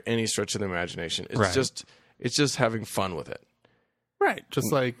anti-Christian by any stretch of the imagination. It's just having fun with it. Right.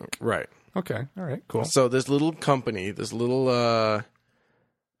 Just like Right. okay. All right. Cool. So this little company, this little what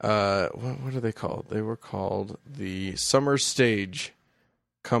are they called? They were called the Summer Stage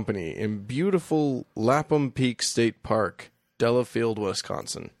Company in beautiful Lapham Peak State Park, Delafield,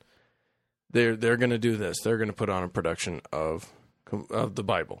 Wisconsin. They're going to do this. They're going to put on a production of the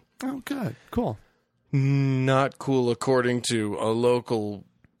Bible. Oh, good. Cool. Not cool, according to a local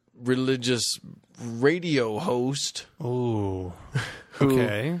religious radio host. Oh.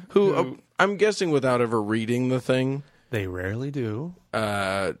 Okay. Who I'm guessing, without ever reading the thing, They rarely do.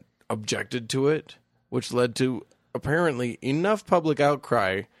 objected to it, which led to apparently enough public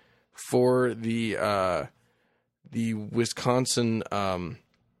outcry for the Wisconsin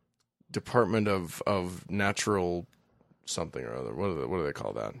Department of Natural something or other. What do they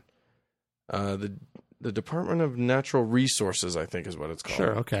call that? The Department of Natural Resources, I think, is what it's called.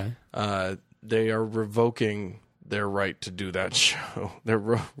 Sure. Okay. They are revoking their right to do that show. They're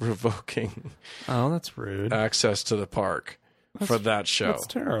revoking Oh, that's rude. access to the park for that show. That's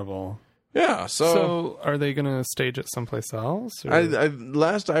terrible. Yeah. So, are they going to stage it someplace else? Or?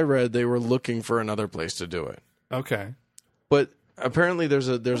 Last I read, they were looking for another place to do it. Okay. But apparently, there's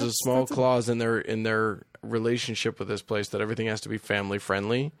a small clause in their relationship with this place that everything has to be family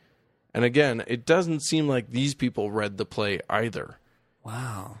friendly. And again, it doesn't seem like these people read the play either.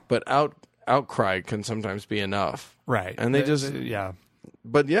 Wow. But outcry can sometimes be enough, Right. And they yeah.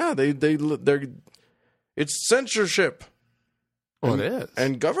 But yeah, they're it's censorship. Well, it is.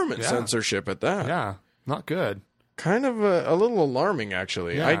 And government censorship at that. Yeah. Not good. Kind of a little alarming,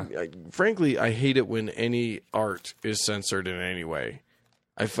 actually. Yeah. Frankly, I hate it when any art is censored in any way.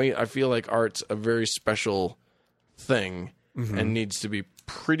 I feel like art's a very special thing and needs to be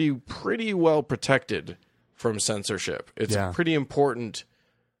pretty well protected from censorship. It's a pretty important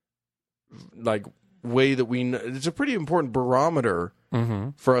way that it's a pretty important barometer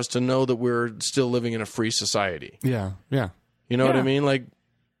for us to know that we're still living in a free society. Yeah. Yeah. You know what I mean?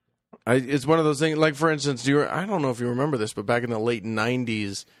 It's one of those things. Like, for instance, I don't know if you remember this, but back in the late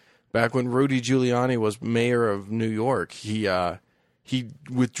 90s, back when Rudy Giuliani was mayor of New York, he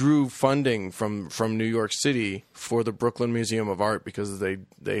withdrew funding from New York City for the Brooklyn Museum of Art because they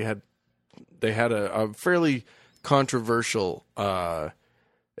had a fairly controversial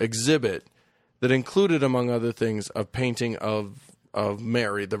exhibit that included, among other things, a painting of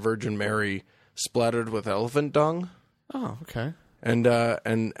Mary, the Virgin Mary, splattered with elephant dung. Oh, okay. And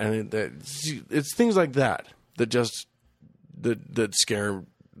it's things like that just that scare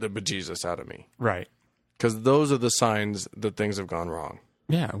the bejesus out of me. Right. Because those are the signs that things have gone wrong.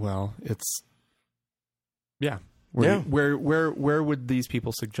 Yeah. Well, Where would these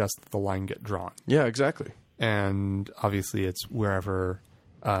people suggest that the line get drawn? Yeah, exactly. And obviously, it's wherever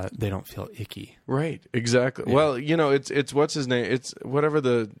they don't feel icky. Right. Exactly. Yeah. Well, it's what's his name? It's whatever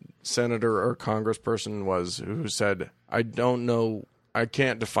the senator or congressperson was who said, "I don't know. I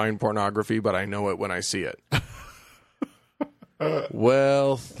can't define pornography, but I know it when I see it."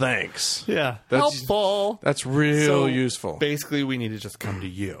 Well, thanks. Yeah. Helpful. That's real useful. Basically, we need to just come to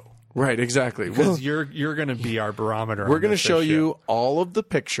you. Right, exactly. Because you're going to be our barometer. We're going to show you all of the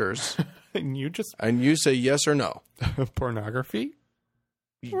pictures. and you say yes or no. Pornography?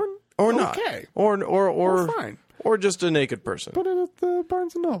 Or not. Okay. Or fine. Or just a naked person. Put it at the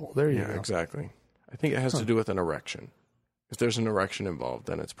Barnes & Noble. There you go. Exactly. I think it has to do with an erection. If there's an erection involved,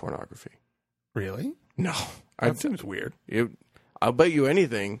 then it's pornography. Really? No. That seems weird. I'll bet you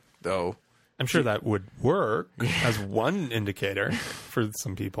anything, though. I'm sure that would work as one indicator for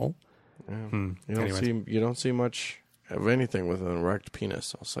some people. Yeah. You don't see much of anything with an erect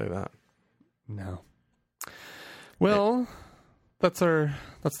penis. I'll say that. No. Well, that's the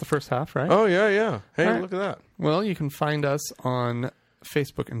first half, right? Oh yeah. Hey, right. Look at that. Well, you can find us on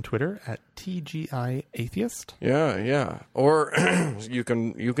Facebook and Twitter at TGI Atheist. Yeah. Or you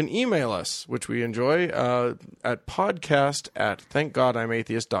can email us, which we enjoy, at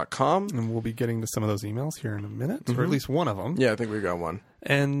podcast@thankgodimatheist.com. And we'll be getting to some of those emails here in a minute, or at least one of them. Yeah, I think we got one.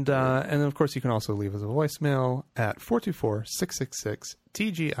 And then, of course, you can also leave us a voicemail at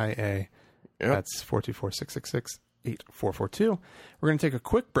 424-666-TGIA. Yep. That's 424-666-8442. We're going to take a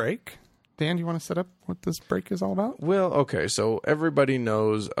quick break. Dan, do you want to set up what this break is all about? Well, okay, so everybody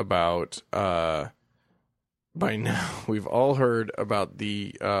knows about, by now, we've all heard about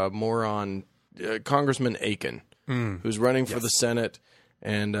the moron Congressman Aiken, who's running for the Senate,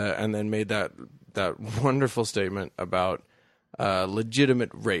 and then made that wonderful statement about legitimate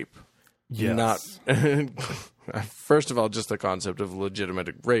rape. Yes. First of all, just the concept of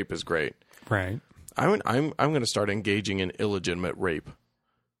legitimate rape is great. Right. I'm going to start engaging in illegitimate rape.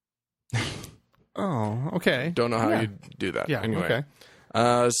 Oh, okay. Don't know how you do that. Yeah. Anyway.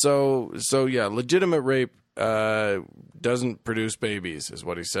 Okay. So yeah, legitimate rape doesn't produce babies, is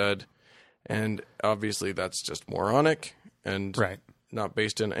what he said, and obviously that's just moronic and not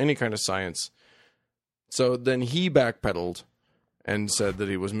based in any kind of science. So then he backpedaled and said that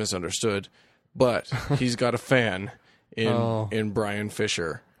he was misunderstood, but he's got a fan in Brian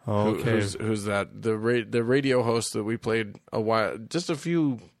Fisher, who's the radio host that we played just a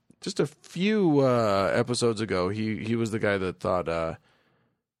few episodes ago. He was the guy that thought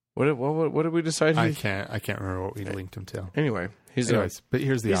what did we decide? I can't remember what we linked him to. Anyway, but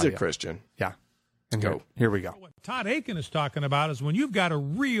here's the audio. He's a Christian. Yeah. And here we go. What Todd Aiken is talking about is when you've got a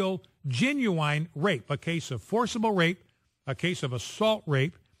real, genuine rape, a case of forcible rape, a case of assault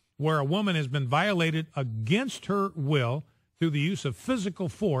rape, where a woman has been violated against her will through the use of physical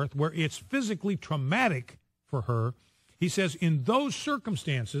force, where it's physically traumatic for her. He says in those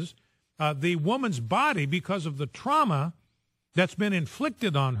circumstances, the woman's body, because of the trauma that's been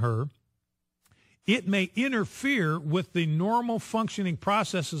inflicted on her, it may interfere with the normal functioning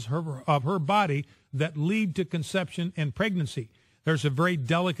processes of her body that lead to conception and pregnancy. There's a very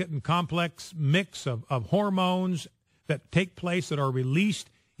delicate and complex mix of hormones that take place that are released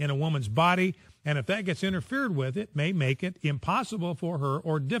in a woman's body. And if that gets interfered with, it may make it impossible for her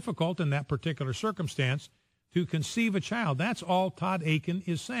or difficult in that particular circumstance to conceive a child. That's all Todd Aiken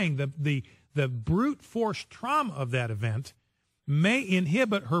is saying. The brute force trauma of that event may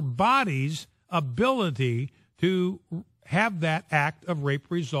inhibit her body's ability to have that act of rape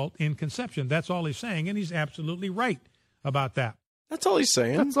result in conception. That's all he's saying, and he's absolutely right about that. That's all he's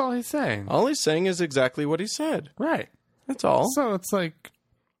saying. That's all he's saying. All he's saying is exactly what he said. Right. That's all. So it's like,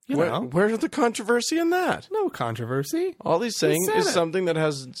 where's the controversy in that? No controversy. All he's saying is something that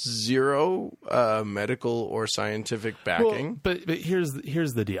has zero medical or scientific backing. Well, but here's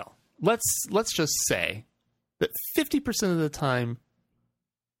the deal. Let's just say that 50% of the time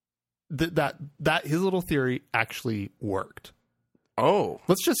that his little theory actually worked. Oh.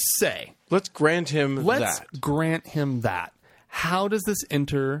 Let's just say. Let's grant him that. Let's grant him that. How does this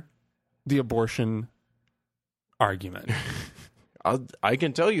enter the abortion argument? I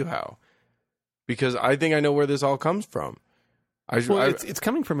can tell you how. Because I think I know where this all comes from. It's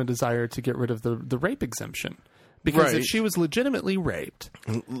coming from a desire to get rid of the rape exemption. Because Right. if she was legitimately raped,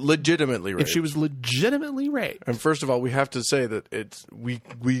 Legitimately raped. if she was legitimately raped, and first of all, we have to say that it's we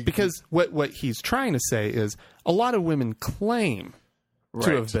because what he's trying to say is a lot of women claim to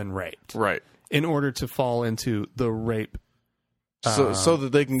Right. have been raped right. in order to fall into the rape So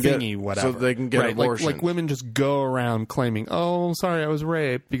that they can thingy, get whatever. so that they can get right, abortions. like women just go around claiming, "Oh, sorry, I was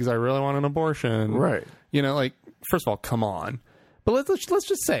raped because I really want an abortion." Right. You know, like first of all, come on. But let's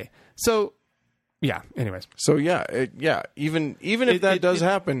just say so. Yeah. Anyways, So even if that does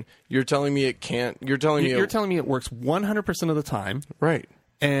happen, you're telling me it can't. You're telling me you're telling me it works 100% of the time, right.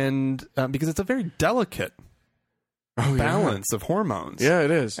 and because it's a very delicate balance of hormones. Yeah, it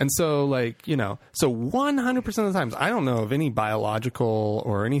is. And so, like, you know, so 100% of the times, I don't know of any biological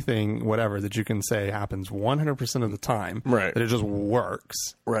or anything, whatever, that you can say happens 100% of the time. Right. That it just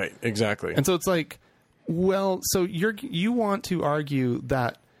works. Right. Exactly. And so it's like, well, so you want to argue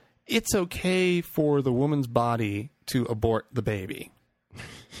that it's okay for the woman's body to abort the baby,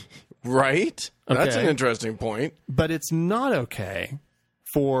 right. That's Okay. an interesting point. but it's not okay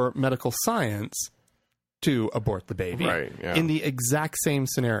for medical science to abort the baby Right, yeah. in the exact same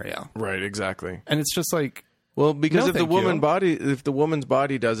scenario. Right. Exactly. And it's just like, Well, because No, if the thank woman you. body, if the woman's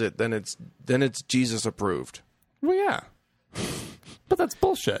body does it, then it's Jesus approved. well, yeah, but that's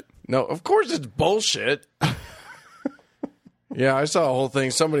bullshit. No, of course it's bullshit. Yeah, I saw a whole thing.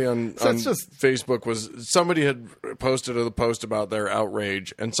 Somebody on it's just- Facebook somebody had posted a post about their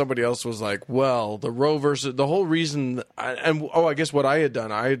outrage, and somebody else was like, "Well, the Roe versus the whole reason." I guess what I had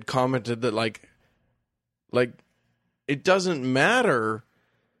done, I had commented that like it doesn't matter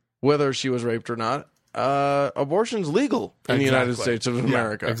whether she was raped or not. Abortion's legal in the United Exactly. States of Yeah,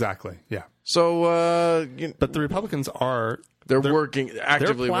 America. exactly. Yeah. So But the Republicans are they're working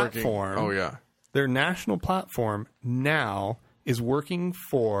actively working. platform- Oh yeah. their national platform now is working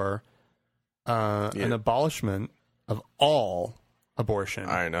for an abolishment of all abortion.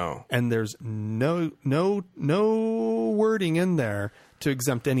 I know. And there's no wording in there to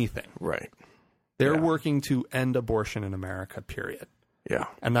exempt anything. Right. They're Yeah. working to end abortion in America, period. Yeah.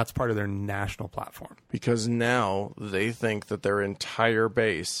 And that's part of their national platform. Because now they think that their entire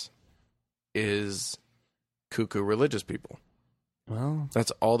base is cuckoo religious people. Well,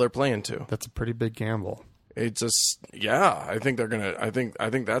 That's all they're playing to. that's a pretty big gamble. It's I think they're gonna. I think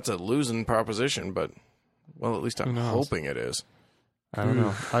that's a losing proposition. But well, at least I'm knows? hoping it is. I don't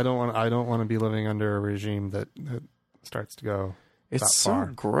know. I don't want to be living under a regime that starts to go It's that so far.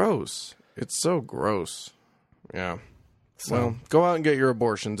 gross. It's so gross. Yeah. So- Well, go out and get your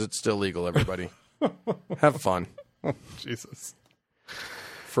abortions. It's still legal. Everybody, have fun Jesus.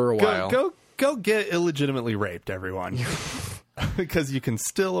 for a while. Go get illegitimately raped, everyone. Because you can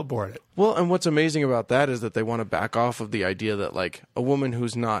still abort it. Well, and what's amazing about that is that they want to back off of the idea that like a woman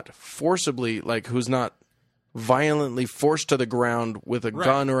who's not forcibly, like who's not violently forced to the ground with a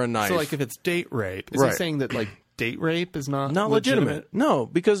gun or a knife, So, like, if it's date rape, is he Right. saying that, like, date rape is not legitimate. No,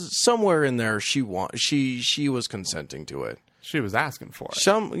 because somewhere in there she was consenting to it. She was asking for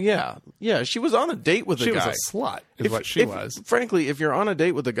it. She was on a date with She a was guy. a slut, is what she was. Frankly, if you're on a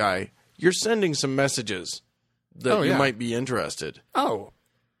date with a guy, you're sending some messages that Oh, you yeah. might be interested. Oh,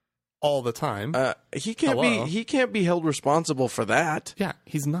 all the time. He can't Hello? be held responsible for that. Yeah,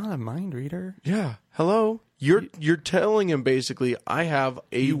 he's not a mind reader. Yeah. Hello. You're telling him basically, I have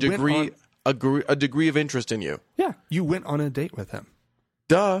a went degree a degree of interest in you. Yeah, you went on a date with him.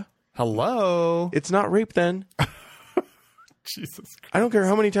 Duh. Hello. It's not rape then. Jesus Christ. I don't care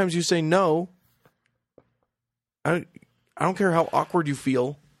how many times you say no. I don't care how awkward you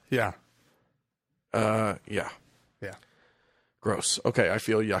feel. Yeah. Yeah. Yeah. Gross. Okay, I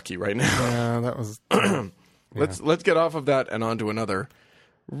feel yucky right now. Yeah, that was. Let's get off of that and on to another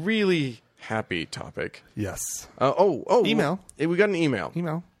really happy topic. Yes. Email. We got an email.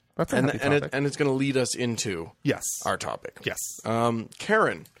 Email. That's a happy topic. And it's going to lead us into Yes. our topic. Yes.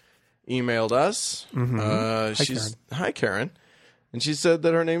 Karen emailed us. Hi, Karen, and she said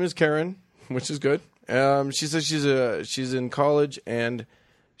that her name is Karen, which is good. She says she's in college and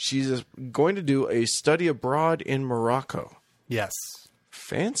she's going to do a study abroad in Morocco. Yes.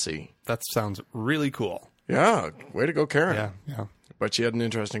 Fancy. That sounds really cool. Yeah, way to go, Karen. Yeah. Yeah. But she had an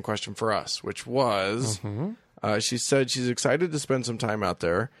interesting question for us, which was, she said she's excited to spend some time out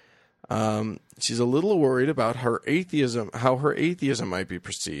there. She's a little worried about her atheism, how her atheism might be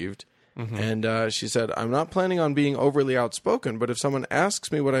perceived. And she said, I'm not planning on being overly outspoken, but if someone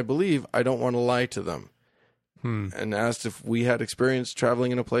asks me what I believe, I don't want to lie to them. And asked if we had experience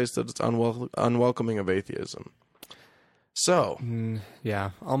traveling in a place that is unwelcoming of atheism. So,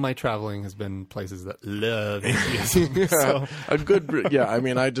 Yeah, all my traveling has been places that love atheism. So, a good, I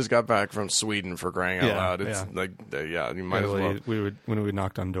mean, I just got back from Sweden, for crying out loud. It's you might as well. when we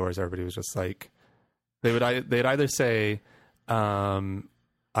knocked on doors, everybody was just like, they'd either say, "I'm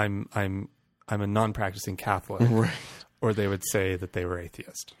a non-practicing Catholic," Right. or they would say that they were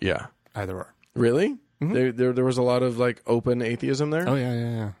atheist. Yeah. Either or. Really? There was a lot of like open atheism there. Oh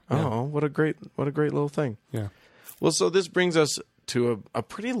yeah. Oh, what a great little thing. Yeah. Well, so this brings us to a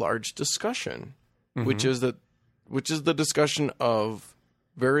pretty large discussion, which is the discussion of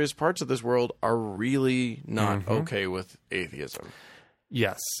various parts of this world are really not okay with atheism.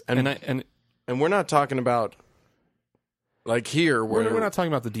 Yes, and we're not talking about like here where we're not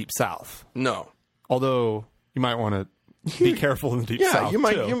talking about the Deep South. No, although you might want to be careful in the Deep South. you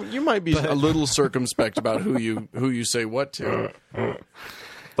might too. you might be a little circumspect about who you say what to.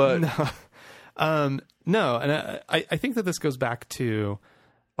 But no, and I think that this goes back to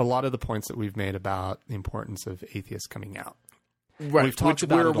a lot of the points that we've made about the importance of atheists coming out. Right, We've talked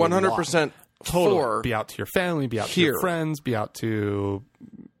about we're it a 100% for. Be out to your family, be out to your friends, be out to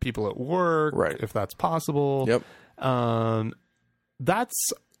people at work, right, if that's possible. Yep.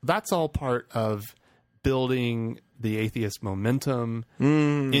 That's all part of building the atheist momentum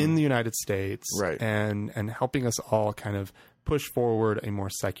in the United States, right, and helping us all kind of push forward a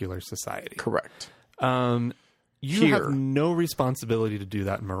more secular society. Correct. You have no responsibility to do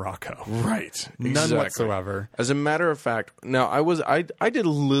that in Morocco. Right. None whatsoever. As a matter of fact, now I did a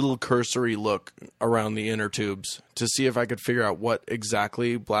little cursory look around the inner tubes to see if I could figure out what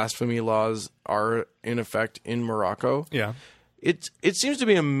exactly blasphemy laws are in effect in Morocco. Yeah. It seems to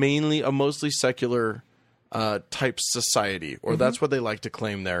be a mostly secular type society, or that's what they like to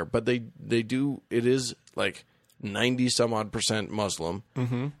claim there. But it is like 90 some odd % Muslim,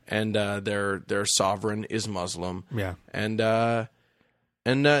 and their sovereign is Muslim. Yeah, and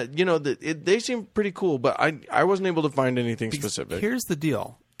they seem pretty cool, but I wasn't able to find anything specific. Here's the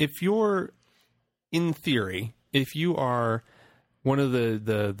deal: if you're, in theory, if you are one of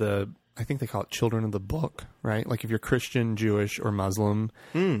the I think they call it children of the book, right? Like if you're Christian, Jewish, or Muslim,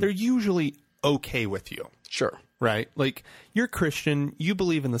 they're usually okay with you. Sure. Right? Like you're Christian, you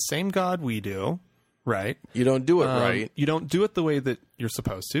believe in the same God we do. Right. You don't do it right. You don't do it the way that you're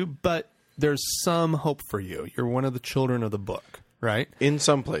supposed to, but there's some hope for you. You're one of the children of the book, right? In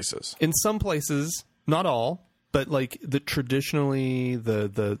some places. In some places, not all, but like the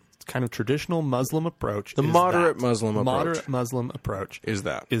kind of traditional Muslim approach. The moderate Muslim approach. Moderate Muslim approach is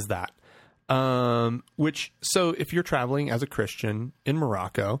that. So if you're traveling as a Christian in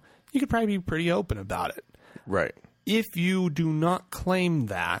Morocco, you could probably be pretty open about it. Right. If you do not claim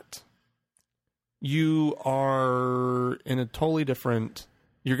that, you are in a totally different,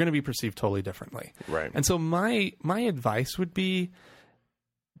 you're going to be perceived totally differently. Right. And so my advice would be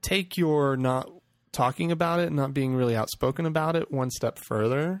take your not talking about it, not being really outspoken about it one step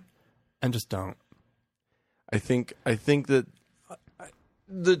further, and just don't. I think that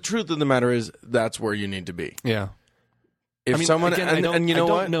the truth of the matter is that's where you need to be. Yeah. If someone, again, and you know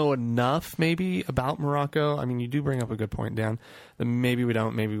what? I don't know enough maybe about Morocco. I mean, you do bring up a good point, Dan. That maybe we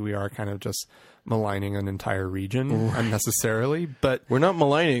don't. Maybe we are kind of just maligning an entire region unnecessarily. But we're not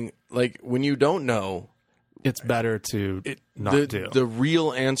maligning. Like when you don't know, it's better to not do. The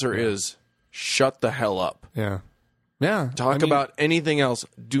real answer is shut the hell up. Yeah. Yeah. Talk about anything else.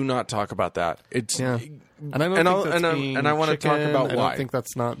 Do not talk about that. It's and I don't think that's being I want to talk about why. I don't think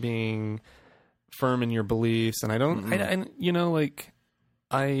that's not being firm in your beliefs, and I don't.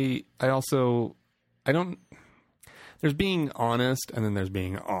 I also don't. There's being honest, and then there's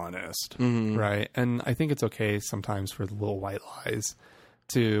being honest, right? And I think it's okay sometimes for the little white lies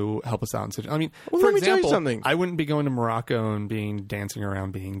to help us out. I mean, for let me example, tell you something. I wouldn't be going to Morocco and dancing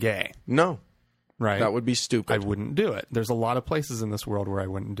around being gay. No. Right. That would be stupid. I wouldn't do it. There's a lot of places in this world where I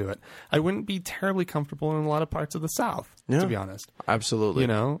wouldn't do it. I wouldn't be terribly comfortable in a lot of parts of the South, to be honest. Absolutely. You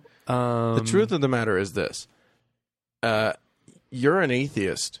know? The truth of the matter is this. You're an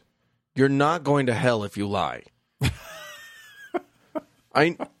atheist. You're not going to hell if you lie.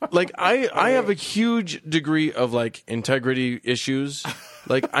 I have a huge degree of like integrity issues.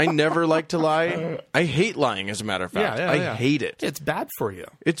 Like I never like to lie. I hate lying, as a matter of fact. I hate it. It's bad for you.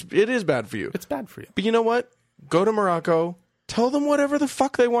 It is bad for you. It's bad for you. But you know what? Go to Morocco. Tell them whatever the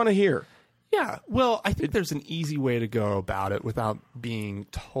fuck they want to hear. Yeah. Well, I think there's an easy way to go about it without being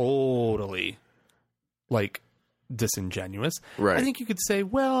totally like disingenuous. Right. I think you could say,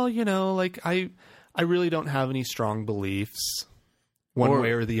 well, you know, like I really don't have any strong beliefs one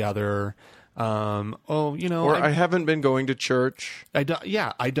way or the other. I haven't been going to church. I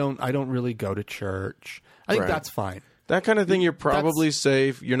don't really go to church. I think that's fine. That kind of thing, you're probably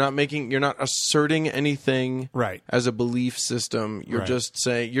safe. You're not asserting anything Right. as a belief system. You're Right. just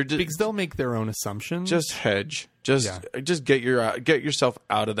saying Because they'll make their own assumptions. just hedge. Just get yourself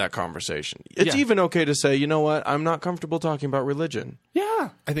out of that conversation. It's even okay to say, you know what, I'm not comfortable talking about religion.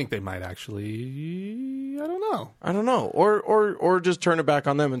 Yeah. I think they might actually, I don't know. Or just turn it back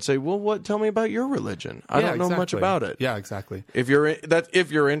on them and say, well, tell me about your religion. I don't know much about it. Yeah, exactly. If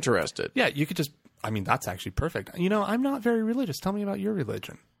you're interested. Yeah, you could just, that's actually perfect. I'm not very religious. Tell me about your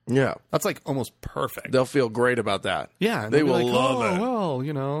religion. Yeah. That's like almost perfect. They'll feel great about that. Yeah. And They they'll be will like, love it.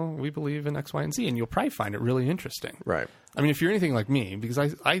 Well, we believe in X, Y, and Z. And you'll probably find it really interesting. Right. I mean, if you're anything like me, because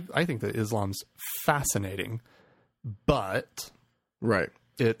I think that Islam's fascinating, but Right.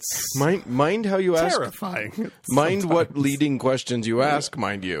 it's Mind how you ask. terrifying. Mind what leading questions you ask,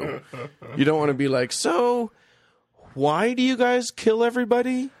 mind you. You don't want to be like, so why do you guys kill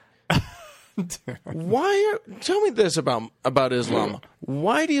everybody? Tell me this about Islam.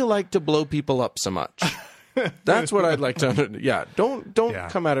 Why do you like to blow people up so much? That's what I'd like to know. Yeah, don't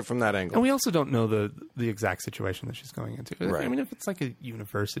come at it from that angle. And we also don't know the exact situation that she's going into. Right. I mean, if it's like a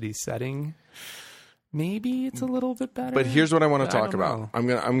university setting, maybe it's a little bit better. But here's what I want to I talk don't about.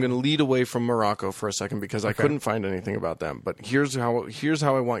 know. I'm gonna lead away from Morocco for a second because I couldn't find anything about them. But here's how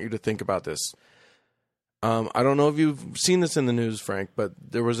I want you to think about this. I don't know if you've seen this in the news, Frank, but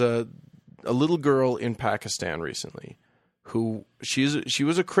there was a little girl in Pakistan recently who she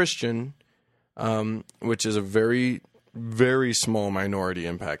was a Christian, which is a very, very small minority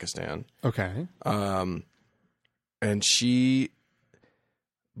in Pakistan. Okay. And she,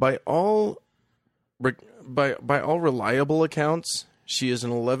 by all reliable accounts, she is an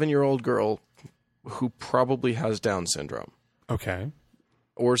 11-year-old girl who probably has Down syndrome Okay.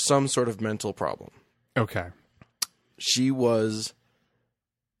 or some sort of mental problem. Okay. She was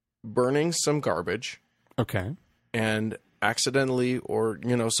burning some garbage Okay. and accidentally or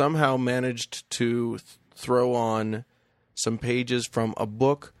somehow managed to throw on some pages from a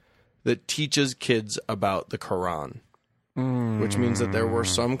book that teaches kids about the Quran, which means that there were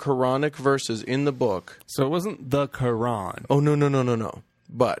some Quranic verses in the book. So it wasn't the Quran. Oh, no.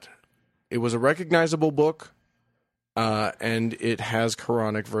 But it was a recognizable book, and it has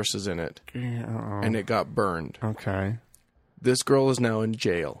Quranic verses in it, and it got burned. Okay. This girl is now in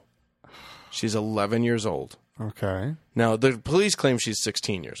jail. She's 11 years old. Okay. Now, the police claim she's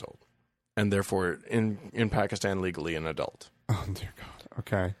 16 years old, and therefore, in Pakistan, legally an adult. Oh, dear God.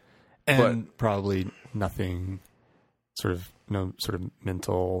 Okay. And probably nothing no sort of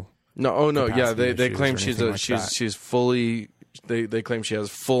mental... Yeah, they issues claim or she's anything like that. she's fully... They claim she has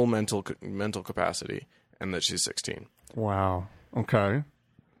full mental capacity and that she's 16. Wow. Okay.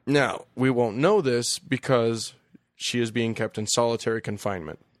 Now, we won't know this because she is being kept in solitary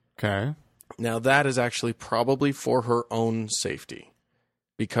confinement. Okay. Now, that is actually probably for her own safety.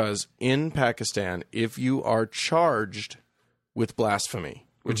 Because in Pakistan, if you are charged with blasphemy,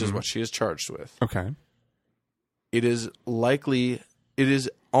 which is what she is charged with, Okay. it is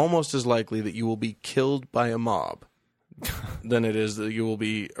almost as likely that you will be killed by a mob than it is that you will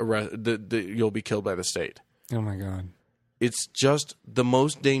be that you'll be killed by the state. Oh, my God. It's just the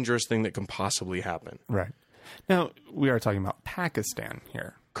most dangerous thing that can possibly happen. Right. Now, we are talking about Pakistan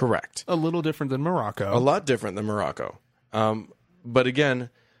here. Correct. A little different than Morocco. A lot different than Morocco. But again,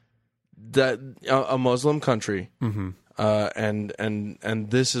 that a Muslim country, and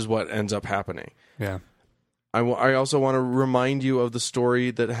this is what ends up happening. Yeah. I also want to remind you of the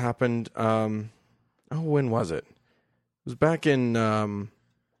story that happened. When was it? It was back in. It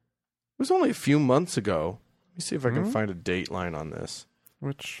was only a few months ago. Let me see if I can find a dateline on this.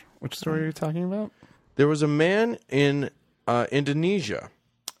 Which story are you talking about? There was a man in Indonesia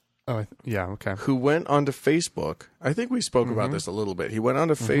Oh, yeah. Okay. who went onto Facebook. I think we spoke about this a little bit. He went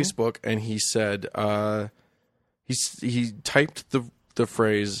onto Facebook and he said he typed the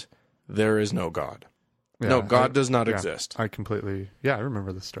phrase "There is no God." Yeah, No, God does not exist. I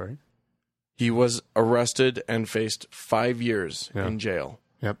remember the story. He was arrested and faced 5 years in jail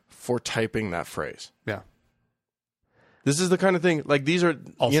Yep. for typing that phrase. Yeah. This is the kind of thing, like, these are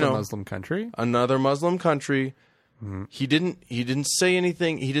Also Muslim country. another Muslim country. He didn't say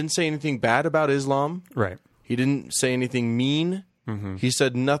anything. He didn't say anything bad about Islam. Right. He didn't say anything mean. He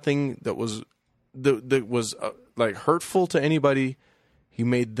said nothing that was like hurtful to anybody. He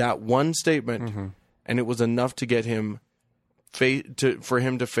made that one statement, and it was enough to get him for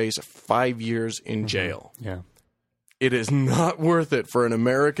him to face 5 years in jail. Yeah. It is not worth it for an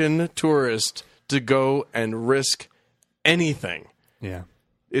American tourist to go and risk anything. Yeah.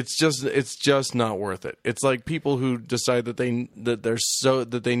 It's just not worth it. It's like people who decide that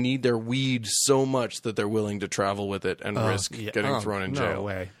they need their weed so much that they're willing to travel with it and risk getting thrown in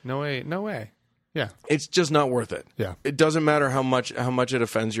jail. No way. Yeah. It's just not worth it. Yeah. It doesn't matter how much it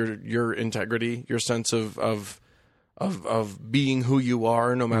offends your integrity, your sense of being who you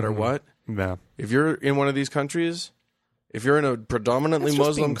are, no matter what. Yeah. If you're in one of these countries, if you're in a predominantly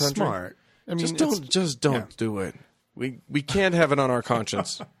Muslim country, smart. I mean, just don't do it. We can't have it on our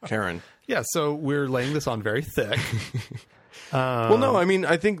conscience, Karen. Yeah, so we're laying this on very thick. Well, no, I mean,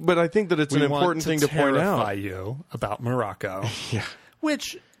 I think that it's an important thing to point out. Terrify you about Morocco. Yeah,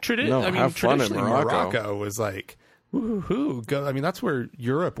 which have fun in Morocco was like, woohoo! Go. I mean, that's where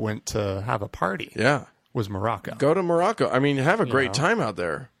Europe went to have a party. Yeah, was Morocco. Go to Morocco. I mean, have a great time out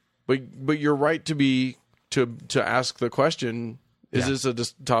there. But you're right to ask the question. Is this a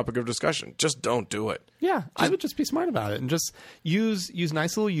topic of discussion? Just don't do it. Yeah, I would just be smart about it and just use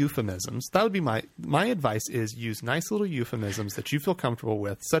nice little euphemisms. That would be my advice is use nice little euphemisms that you feel comfortable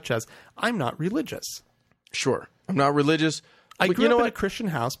with, such as, I'm not religious. Sure. I'm not religious. I grew up in a Christian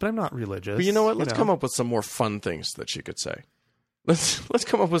house, but I'm not religious. But you know what? Let's come up with some more fun things that she could say. Let's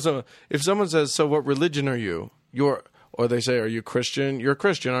come up with some. If someone says, so what religion are you? Or they say, are you Christian? You're a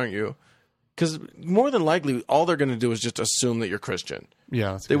Christian, aren't you? Because more than likely, all they're going to do is just assume that you're Christian.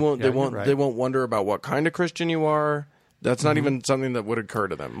 Yeah, they won't. They won't wonder about what kind of Christian you are. That's not even something that would occur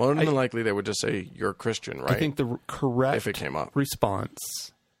to them. More than likely, they would just say you're a Christian, right? I think the correct if it came up.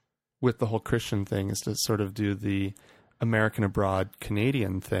 response with the whole Christian thing is to sort of do the American abroad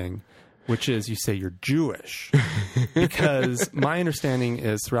Canadian thing, which is you say you're Jewish, because my understanding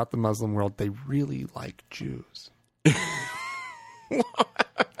is throughout the Muslim world they really like Jews.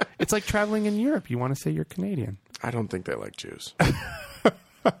 It's like traveling in Europe. You want to say you're Canadian. I don't think they like Jews.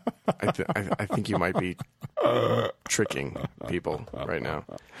 I think you might be tricking people right now.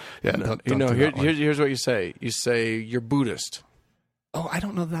 Yeah, here's what you say. You say you're Buddhist. Oh, I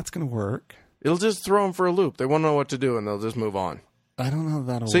don't know if that's going to work. It'll just throw them for a loop. They won't know what to do, and they'll just move on. I don't know if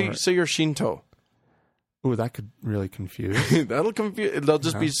that'll work. Say you're Shinto. Ooh, that could really confuse. That'll confuse. They'll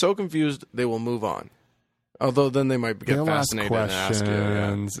just be so confused they will move on. Although then they might get fascinated and ask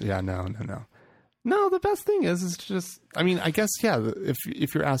you. Yeah, no. No, the best thing is just, I mean, I guess, yeah,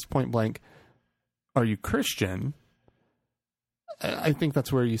 if you're asked point blank, are you Christian? I think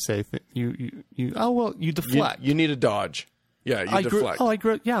that's where you say, you deflect. You need a dodge. Yeah, you deflect. I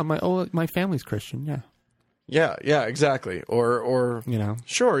grew up, my family's Christian, yeah. Yeah, exactly. Or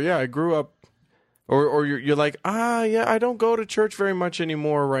sure, yeah, I grew up, or you're like, I don't go to church very much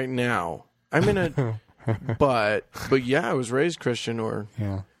anymore right now. I'm in a... but yeah, I was raised Christian, or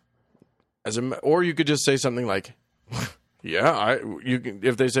or you could just say something like,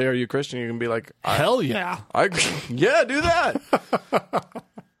 if they say, are you Christian? You can be like, hell yeah, do that.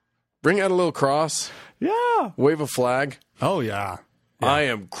 Bring out a little cross, wave a flag. Oh yeah. I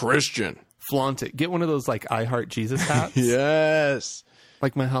am Christian. Flaunt it. Get one of those like I Heart Jesus hats. Yes.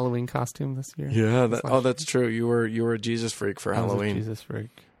 Like my Halloween costume this year. Yeah. That's true. You were a Jesus freak for Halloween. I was a Jesus freak.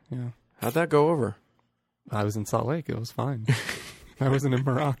 Yeah. How'd that go over? I was in Salt Lake. It was fine. I wasn't in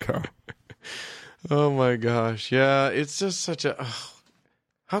Morocco. Oh my gosh. Yeah. It's just such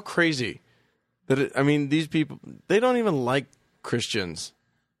how crazy that these people, they don't even like Christians,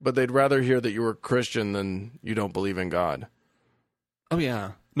 but they'd rather hear that you were Christian than you don't believe in God. Oh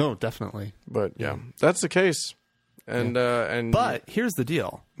yeah. No, definitely. But yeah, that's the case. But here's the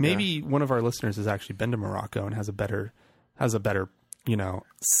deal. Maybe one of our listeners has actually been to Morocco and has a better,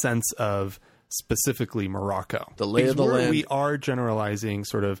 sense of specifically Morocco. The lay of the land. We are generalizing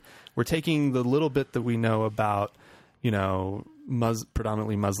we're taking the little bit that we know about,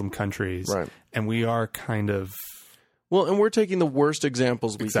 predominantly Muslim countries. Right. And we are kind of... Well, and we're taking the worst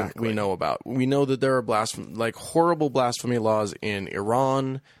examples we know about. We know that there are horrible blasphemy laws in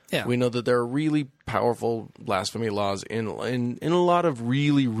Iran. Yeah. We know that there are really powerful blasphemy laws in a lot of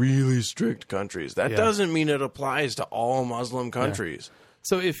really, really strict countries. That doesn't mean it applies to all Muslim countries. Yeah.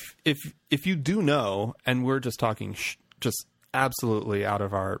 So if you do know, and we're just talking just absolutely out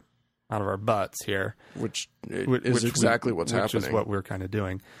of our butts here, which is exactly what's happening, which is what we're kind of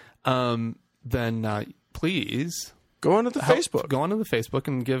doing, then please go onto the Facebook. Go onto the Facebook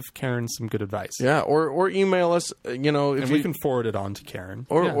and give Karen some good advice. Yeah, or email us. We can forward it on to Karen.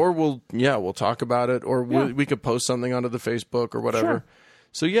 Or we'll talk about it, or we could post something onto the Facebook or whatever. Sure.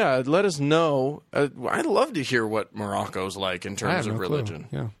 So yeah, let us know. I'd love to hear what Morocco's like in terms of religion.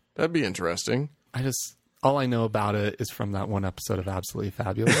 Yeah, that'd be interesting. All I know about it is from that one episode of Absolutely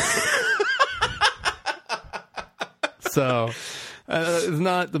Fabulous. So it's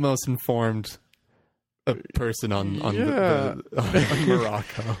not the most informed a person on on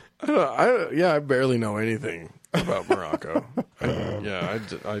Morocco. I barely know anything about Morocco.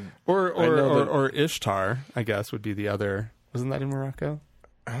 Or Ishtar, I guess, would be the other. Wasn't that in Morocco?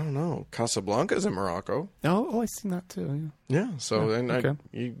 I don't know. Casablanca's in Morocco. Oh, I seen that too. Yeah. So okay.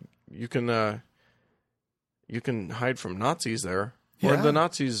 You can hide from Nazis there, Yeah. or the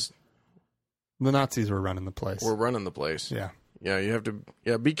Nazis The Nazis were running the place. were running the place. Yeah. Yeah, you have to.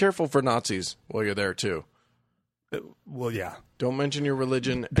 Yeah, be careful for Nazis while you're there too. Well, yeah. Don't mention your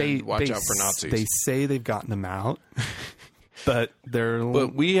religion. And watch out for Nazis. They say they've gotten them out, but they're.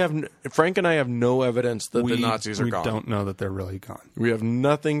 But Frank and I have no evidence that the Nazis are gone. We don't know that they're really gone. We have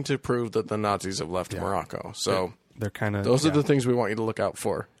nothing to prove that the Nazis have left Morocco. So they're kind of. Those are the things we want you to look out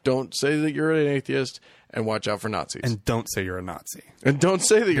for. Don't say that you're an atheist, and watch out for Nazis. And don't say you're a Nazi. And don't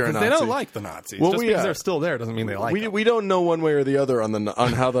say that you're a Nazi. They don't like the Nazis. Well, just because they're still there doesn't mean they like them. We don't know one way or the other on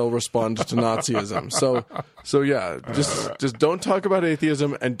how they'll respond to Nazism. So yeah, just don't talk about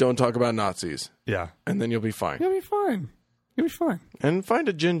atheism and don't talk about Nazis. Yeah. And then you'll be fine. You'll be fine. You'll be fine. And find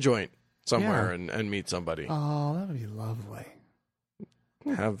a gin joint somewhere and meet somebody. Oh, that would be lovely.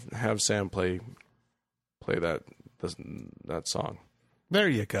 Have Sam play that song. There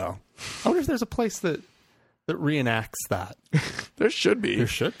you go. I wonder if there's a place that reenacts that. There should be. There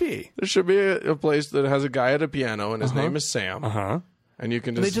should be. There should be a place that has a guy at a piano and his name is Sam. And you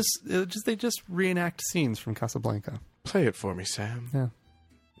can they just reenact scenes from Casablanca. Play it for me, Sam.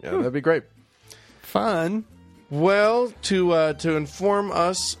 Yeah, that'd be great. Fun. Well, to inform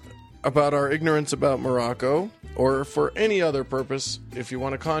us about our ignorance about Morocco, or for any other purpose, if you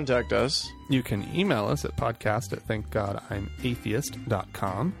want to contact us, you can email us at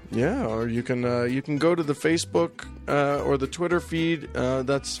podcast@thankgodimatheist.com. Yeah, or you can go to the Facebook or the Twitter feed.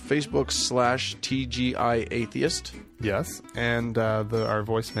 That's Facebook/TGIAtheist. Yes, and our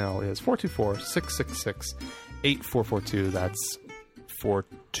voicemail is 424-666-8442. That's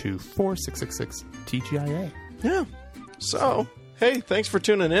 424-666-TGIA. Yeah. So, hey, thanks for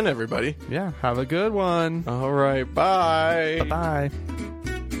tuning in, everybody. Yeah, have a good one. All right, bye. Bye-bye.